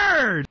I'm a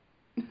nerd!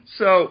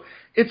 So,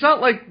 it's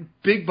not like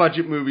big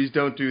budget movies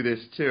don't do this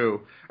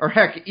too. Or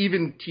heck,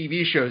 even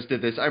TV shows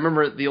did this. I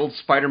remember the old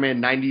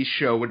Spider-Man 90s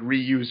show would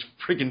reuse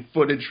friggin'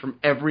 footage from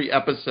every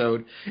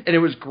episode, and it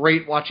was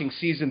great watching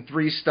season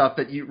 3 stuff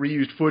that you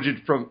reused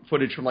footage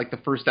from like the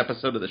first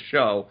episode of the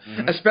show,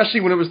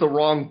 especially when it was the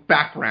wrong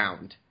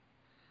background.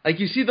 Like,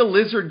 you see the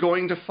lizard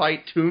going to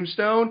fight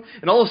Tombstone,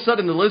 and all of a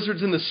sudden the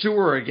lizard's in the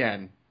sewer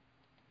again.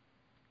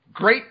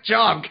 Great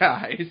job,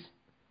 guys!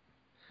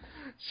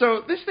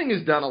 So, this thing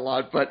is done a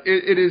lot, but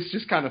it is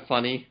just kind of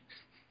funny.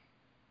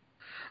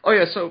 Oh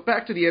yeah, so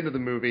back to the end of the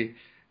movie.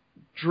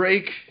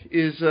 Drake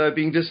is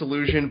being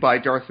disillusioned by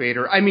Darth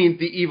Vader. I mean,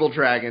 the evil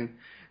dragon.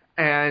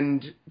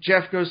 And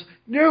Jeff goes,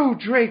 no,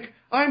 Drake,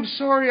 I'm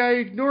sorry I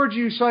ignored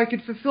you so I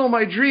could fulfill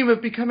my dream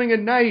of becoming a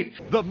knight.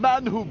 The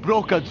man who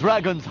broke a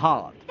dragon's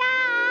heart.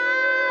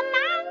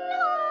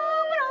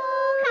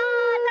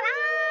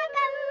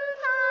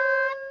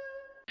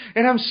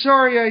 And I'm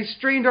sorry I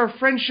strained our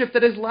friendship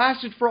that has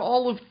lasted for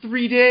all of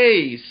 3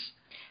 days.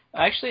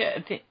 Actually,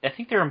 I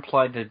think they're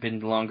implied to have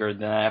been longer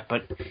than that,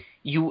 but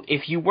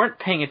if you weren't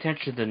paying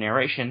attention to the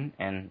narration,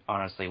 and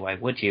honestly, why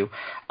would you?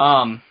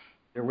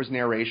 There was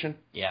narration?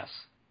 Yes.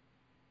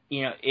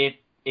 You know,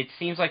 it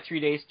seems like 3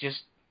 days,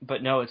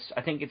 but no,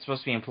 I think it's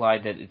supposed to be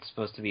implied that it's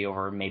supposed to be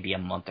over maybe a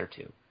month or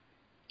two.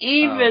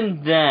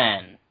 Even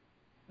then,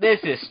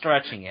 this is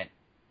stretching it.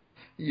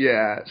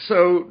 Yeah,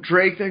 so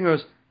Drake then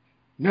goes,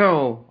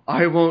 "No,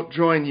 I won't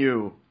join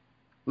you.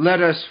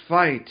 Let us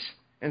fight."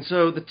 And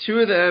so the two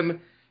of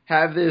them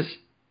have this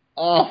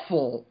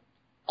awful,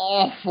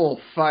 awful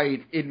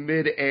fight in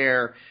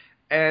midair.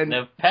 And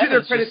the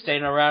peasants just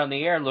staying around in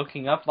the air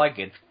looking up like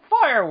it's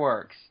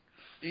fireworks.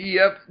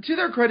 Yep. To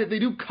their credit, they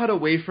do cut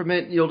away from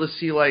it. You'll just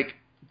see, like,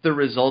 the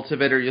results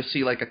of it, or you'll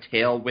see, like, a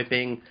tail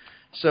whipping.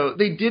 So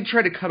they did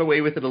try to cut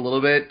away with it a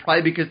little bit,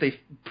 probably because they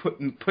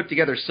put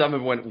together some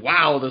and went,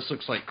 wow, this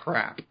looks like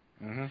crap.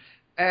 Mm-hmm.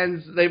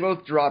 And they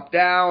both drop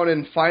down,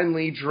 and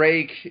finally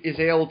Drake is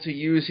able to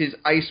use his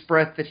ice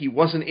breath that he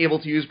wasn't able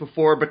to use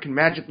before, but can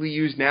magically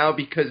use now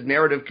because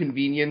narrative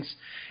convenience.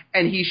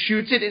 And he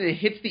shoots it, and it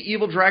hits the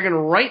evil dragon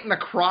right in the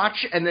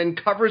crotch, and then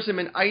covers him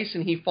in ice,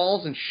 and he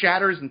falls and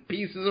shatters and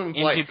pieces him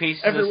into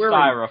pieces everywhere.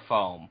 Of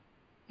styrofoam.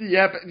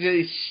 Yep,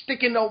 they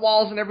stick into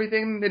walls and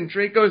everything, and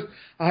Drake goes,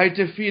 "I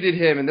defeated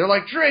him." And they're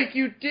like, "Drake,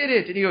 you did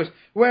it!" And he goes,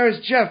 "Where is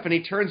Jeff?" And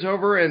he turns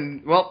over,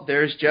 and, well,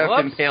 there's Jeff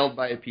impaled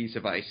by a piece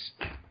of ice.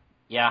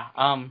 Yeah,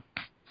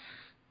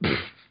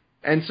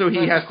 and so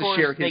he has to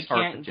share his heart.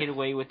 They can't get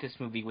away with this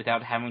movie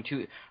without having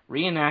to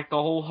reenact the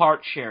whole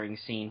heart-sharing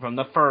scene from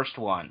the first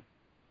one.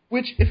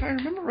 Which, if I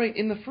remember right,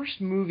 in the first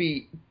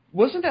movie,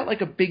 wasn't that like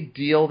a big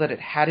deal that it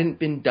hadn't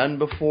been done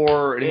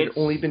before? It had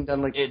only been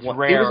done like it's one.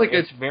 Rare. It was like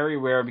it's very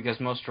rare because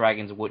most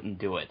dragons wouldn't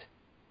do it.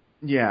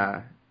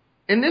 Yeah,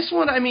 in this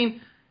one, I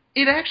mean,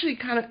 it actually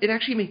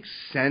makes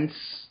sense,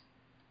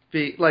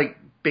 like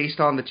based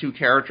on the two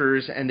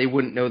characters, and they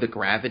wouldn't know the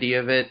gravity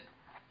of it.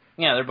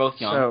 Yeah, they're both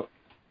young. So,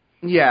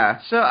 yeah,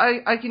 so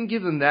I can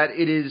give them that.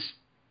 It is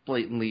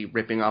blatantly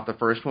ripping off the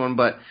first one,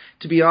 but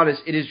to be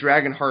honest, it is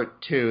Dragonheart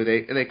 2.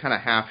 They kind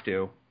of have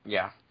to.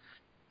 Yeah.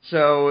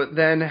 So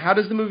then how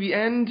does the movie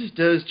end?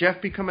 Does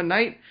Jeff become a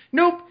knight?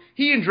 Nope.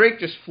 He and Drake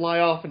just fly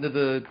off into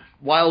the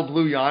wild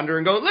blue yonder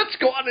and go, "Let's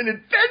go on an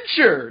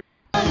adventure!"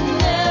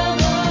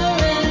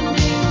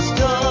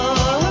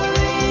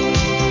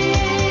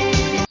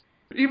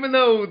 Even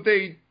though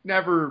they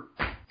never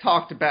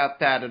talked about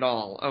that at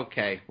all.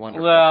 Okay,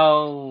 wonderful.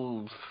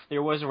 Well,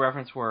 there was a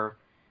reference where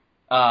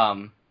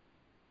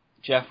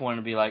Jeff wanted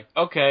to be like,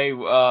 "Okay,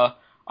 I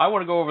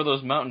want to go over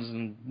those mountains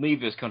and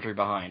leave this country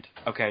behind."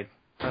 Okay.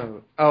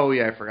 Oh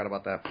yeah, I forgot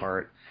about that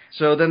part.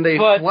 So then they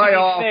fly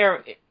off. But to be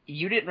fair,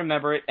 you didn't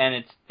remember it,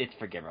 and it's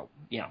forgivable,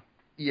 you know.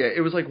 Yeah, it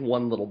was like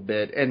one little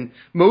bit, and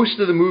most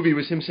of the movie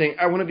was him saying,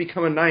 "I want to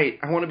become a knight.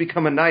 I want to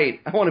become a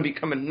knight. I want to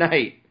become a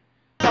knight.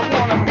 I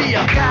want to be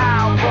a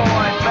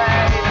cowboy,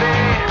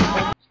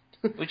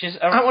 baby." Which is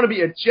I want to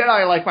be a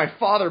Jedi like my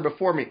father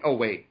before me. Oh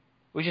wait.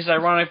 Which is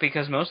ironic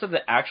because most of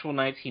the actual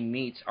knights he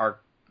meets are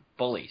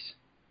bullies.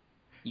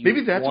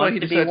 Maybe that's why he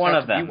decides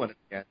not to be one at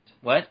the end.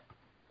 What?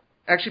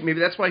 Actually, maybe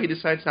that's why he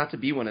decides not to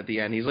be one at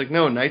the end. He's like,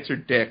 "No, knights are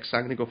dicks.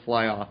 I'm going to go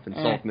fly off and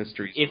solve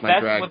mysteries." If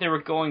that's what they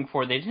were going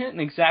for, they didn't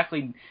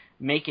exactly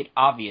make it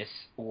obvious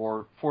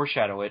or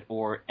foreshadow it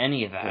or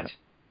any of that. Yeah.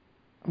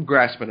 I'm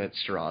grasping at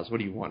straws. What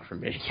do you want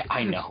from me? Yeah,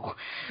 I know.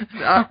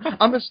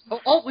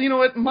 You know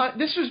what?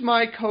 This was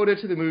my coda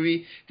to the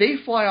movie. They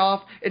fly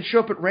off and show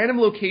up at random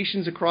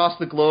locations across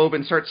the globe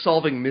and start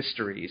solving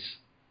mysteries.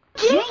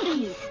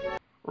 Jeez.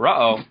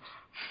 Uh-oh.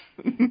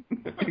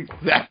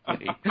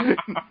 Exactly.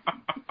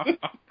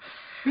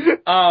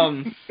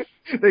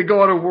 They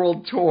go on a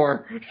world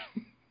tour,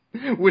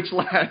 which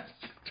lasts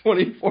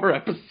 24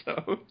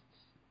 episodes.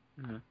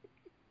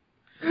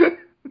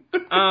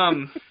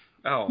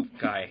 Oh,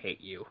 God, I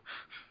hate you.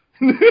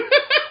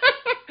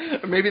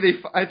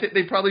 Maybe I think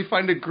they probably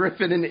find a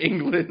griffin in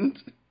England.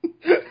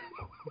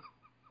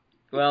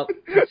 Well,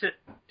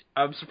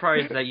 I'm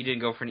surprised that you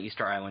didn't go for an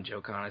Easter Island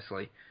joke,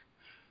 honestly.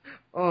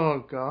 Oh,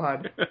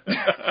 God.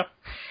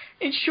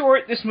 In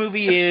short, this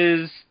movie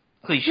is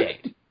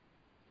cliched.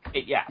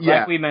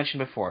 Like we mentioned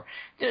before.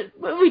 The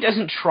movie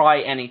doesn't try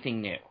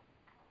anything new.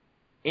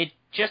 It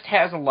just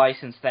has a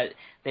license that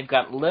they've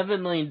got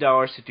 $11 million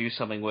to do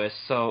something with,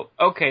 so,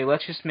 okay,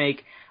 let's just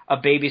make a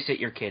babysit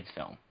your kids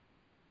film.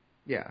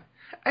 Yeah.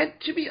 And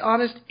to be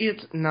honest,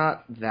 it's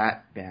not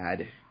that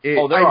bad. There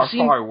are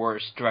far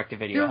worse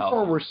direct-to-video help. There are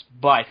far worse.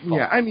 By far.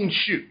 Yeah, I mean,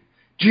 shoot.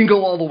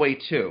 Jingle All the Way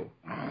 2.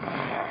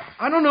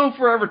 I don't know if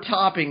we're ever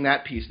topping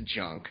that piece of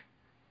junk.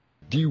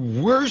 The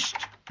worst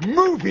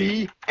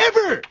movie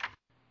ever!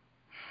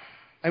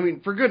 I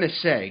mean, for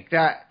goodness sake,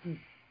 that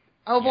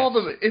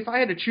if I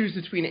had to choose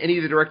between any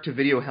of the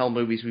direct-to-video Hell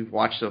movies we've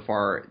watched so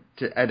far,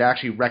 I'd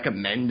actually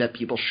recommend that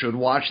people should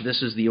watch,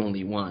 this is the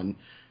only one.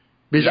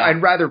 Because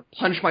I'd rather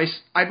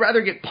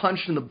get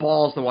punched in the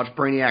balls than watch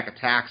Brainiac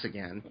Attacks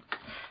again.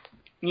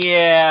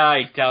 Yeah,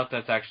 I doubt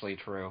that's actually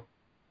true.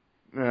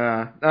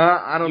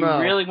 I don't know.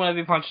 You really want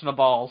to be punched in the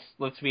balls?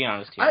 Let's be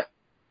honest here.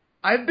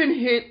 I've been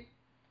hit.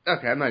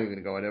 Okay, I'm not even going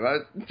to go into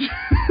it.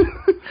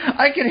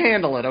 I can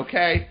handle it,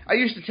 okay? I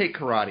used to take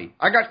karate.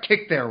 I got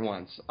kicked there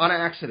once, on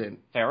accident.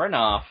 Fair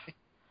enough.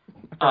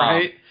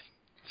 Right?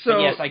 So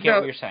yes, I get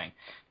what you're saying.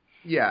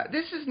 Yeah,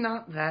 this is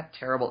not that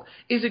terrible.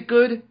 Is it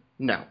good?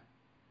 No.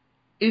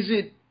 Is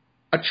it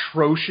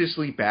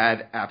atrociously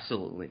bad?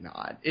 Absolutely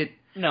not.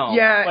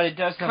 But it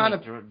does kind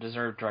of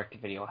deserve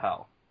direct-to-video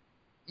Hell.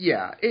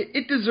 Yeah,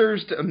 it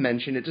deserves a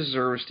mention. It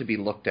deserves to be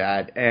looked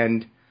at,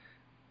 and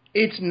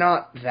it's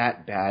not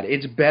that bad.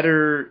 It's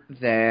better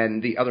than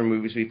the other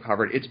movies we've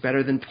covered. It's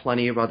better than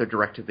plenty of other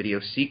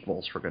direct-to-video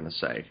sequels, for goodness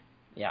sake.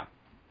 Yeah.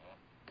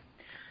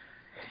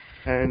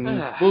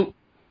 And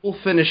we'll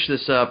finish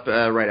this up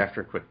right after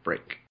a quick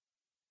break.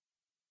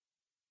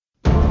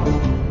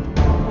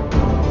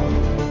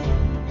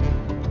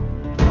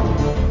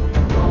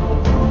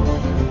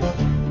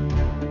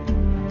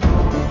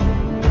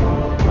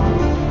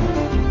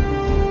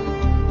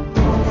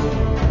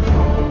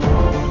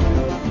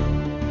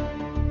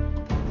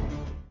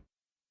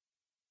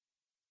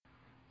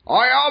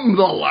 I am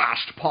the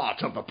last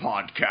part of the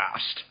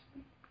podcast.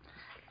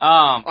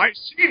 I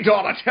see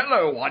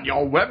Donatello on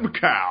your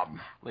webcam.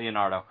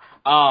 Leonardo.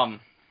 Oh,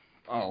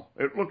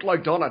 it looked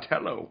like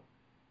Donatello.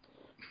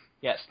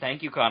 Yes,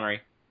 thank you,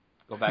 Connery.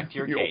 Go back to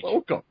your cage. You're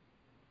welcome.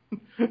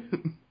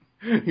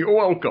 You're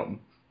welcome.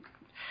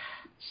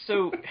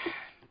 So,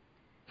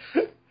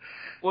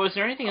 was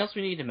there anything else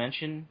we need to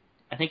mention?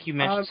 I think you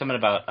mentioned something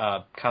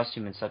about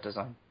costume and set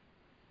design.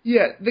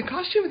 Yeah, the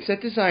costume and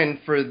set design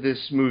for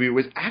this movie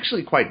was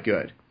actually quite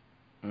good.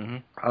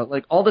 Mm-hmm.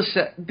 Like all the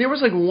there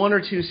was like one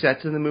or two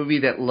sets in the movie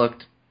that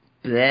looked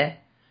bleh.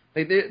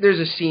 Like there's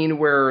a scene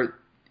where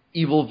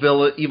evil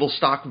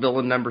stock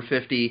villain number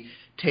 50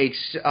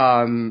 takes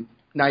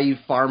naive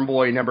farm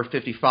boy number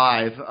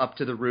 55 up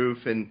to the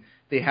roof, and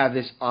they have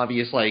this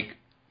obvious like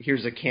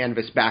here's a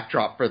canvas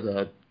backdrop for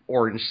the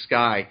orange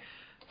sky.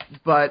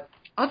 But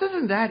other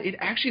than that, it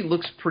actually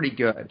looks pretty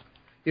good.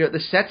 You know,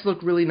 the sets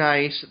look really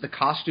nice. The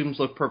costumes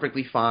look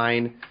perfectly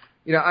fine.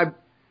 You know,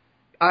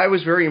 I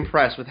was very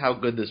impressed with how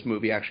good this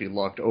movie actually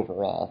looked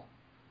overall.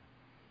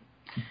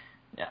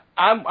 Yeah,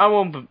 I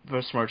won't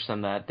besmirch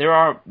them that. There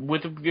are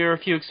a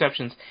few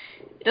exceptions.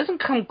 It doesn't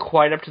come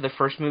quite up to the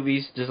first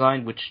movie's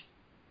design, which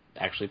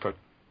actually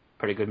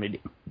pretty good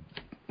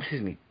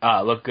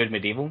look good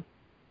medieval.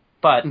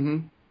 But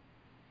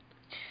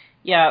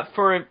yeah,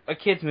 for a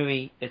kids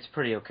movie, it's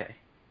pretty okay.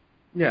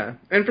 Yeah,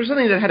 and for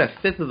something that had a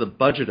fifth of the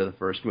budget of the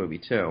first movie,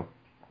 too.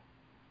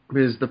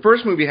 Because the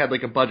first movie had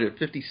like a budget of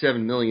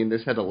 $57 million,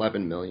 this had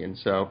 $11 million.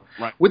 So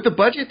with the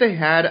budget they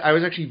had, I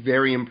was actually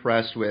very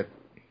impressed with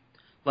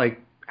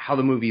like how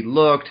the movie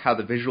looked, how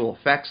the visual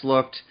effects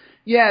looked.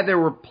 Yeah, there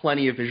were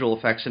plenty of visual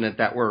effects in it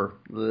that were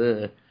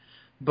bleh.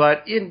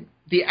 But in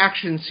the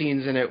action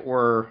scenes in it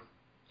were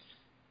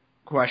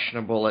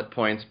questionable at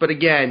points. But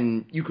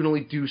again, you can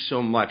only do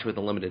so much with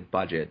a limited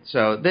budget.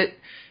 So that,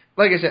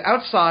 like I said,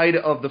 outside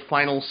of the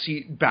final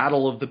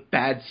battle of the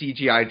bad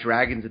CGI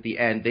dragons at the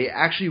end, they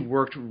actually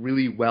worked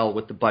really well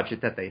with the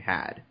budget that they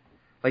had.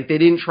 Like, they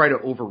didn't try to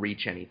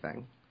overreach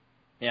anything.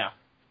 Yeah.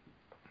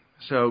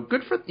 So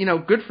good for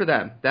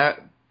them. That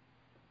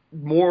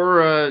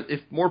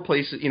if more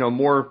places,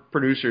 more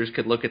producers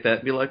could look at that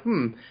and be like,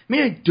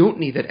 maybe I don't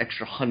need that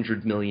extra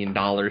 $100 million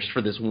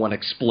for this one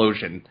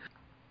explosion.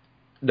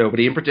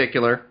 Nobody in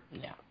particular.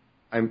 Yeah.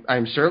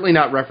 I'm certainly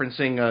not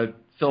referencing a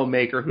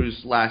filmmaker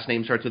whose last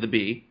name starts with a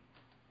B.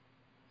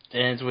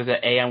 And it's with an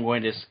A. I'm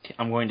going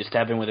to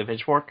stab him with a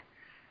pitchfork.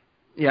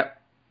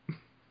 Yep.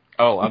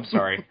 Oh, I'm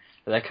sorry.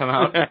 Did that come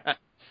out?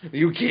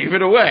 You gave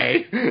it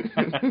away.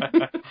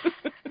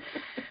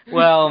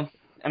 Well,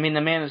 I mean,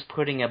 the man is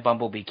putting a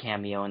Bumblebee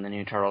cameo in the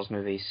new Turtles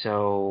movie,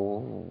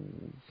 so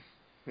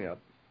yeah.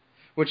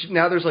 Which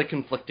now there's like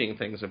conflicting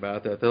things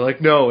about that. They're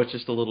like, no, it's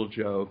just a little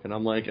joke, and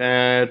I'm like,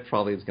 it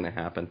probably is going to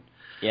happen.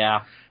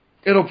 Yeah.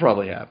 It'll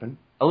probably happen.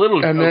 A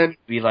little joke would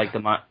be like a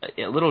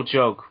little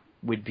joke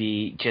would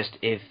be just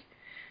if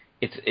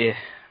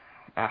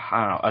I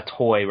don't know, a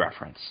toy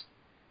reference.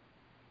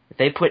 If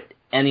they put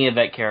any of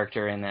that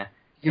character in there.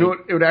 You know what?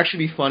 It would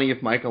actually be funny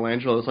if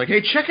Michelangelo was like,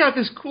 hey, check out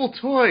this cool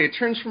toy. It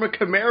turns from a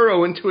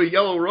Camaro into a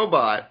yellow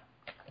robot.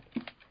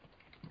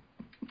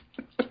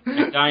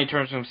 And Donnie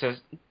turns to him and says,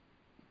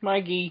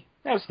 Mikey,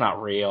 that's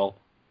not real.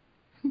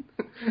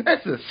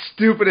 That's the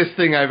stupidest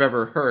thing I've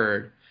ever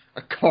heard.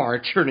 A car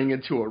turning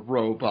into a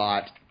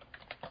robot.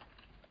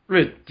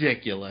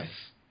 Ridiculous.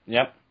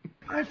 Yep.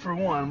 I, for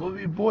one, will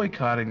be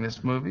boycotting this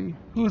movie.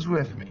 Who's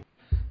with me?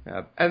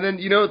 And then,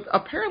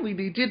 apparently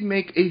they did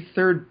make a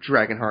third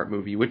Dragonheart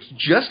movie, which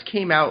just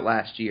came out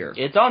last year.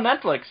 It's on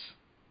Netflix.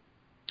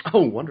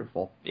 Oh,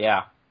 wonderful.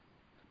 Yeah.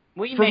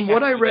 Well, you From may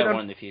what have I to do read that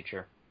one in the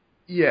future.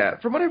 Yeah,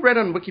 from what I read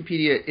on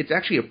Wikipedia, it's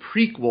actually a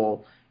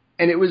prequel,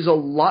 and it was a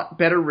lot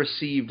better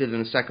received than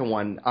the second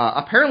one.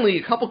 Apparently,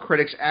 a couple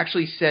critics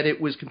actually said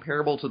it was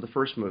comparable to the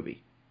first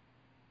movie.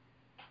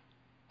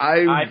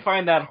 I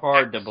find that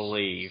hard to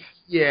believe.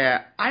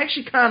 Yeah, I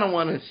actually kind of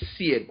want to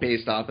see it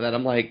based off of that.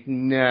 I'm like,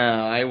 no,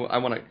 I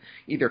want to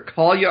either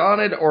call you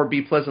on it or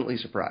be pleasantly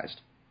surprised.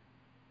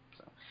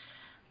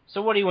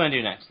 So what do you want to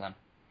do next, then?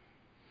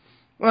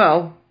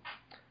 Well,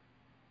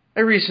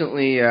 I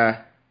recently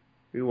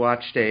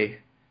watched a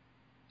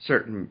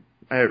certain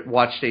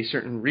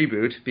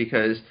reboot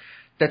because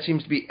that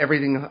seems to be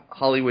everything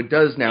Hollywood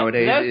does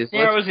nowadays. That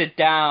narrows it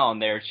down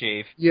there,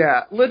 Chief.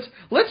 Yeah, let's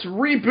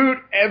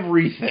reboot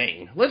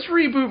everything. Let's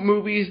reboot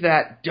movies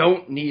that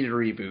don't need a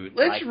reboot.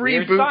 Let's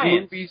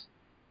reboot movies.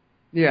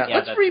 Yeah,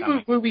 let's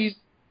reboot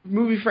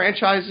movie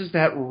franchises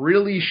that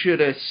really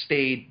should have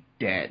stayed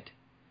dead.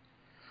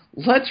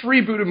 Let's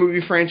reboot a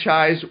movie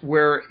franchise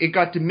where it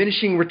got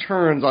diminishing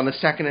returns on the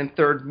second and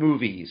third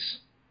movies.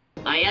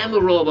 I am a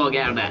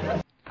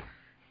RoboGarda.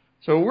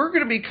 So we're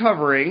going to be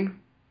covering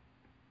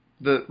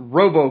the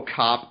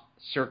RoboCop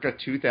circa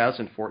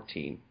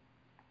 2014.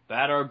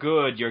 Bad or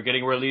good, you're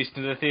getting released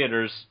into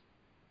theaters.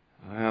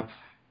 Yep.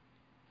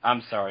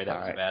 I'm sorry, that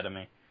was bad of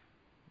me.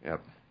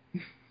 Yep.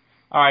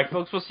 All right,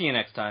 folks, we'll see you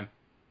next time.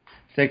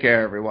 Take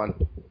care, everyone.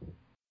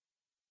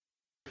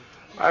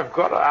 I've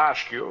got to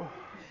ask you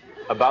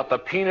about the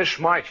penis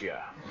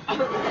mightier.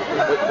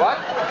 What?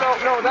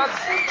 No,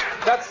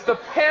 that's the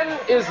pen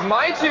is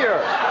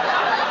mightier.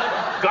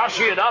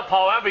 Gussy it up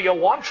however you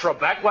want,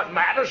 Trebek. What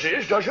matters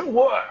is, does it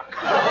work?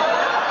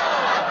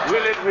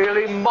 Will it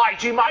really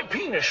mighty my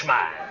penis,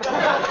 man?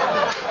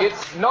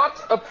 It's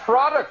not a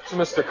product,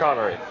 Mr.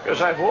 Connery.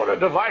 Because I've ordered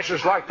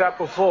devices like that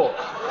before.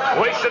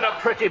 Wasted a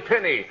pretty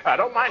penny. I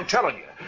don't mind telling you.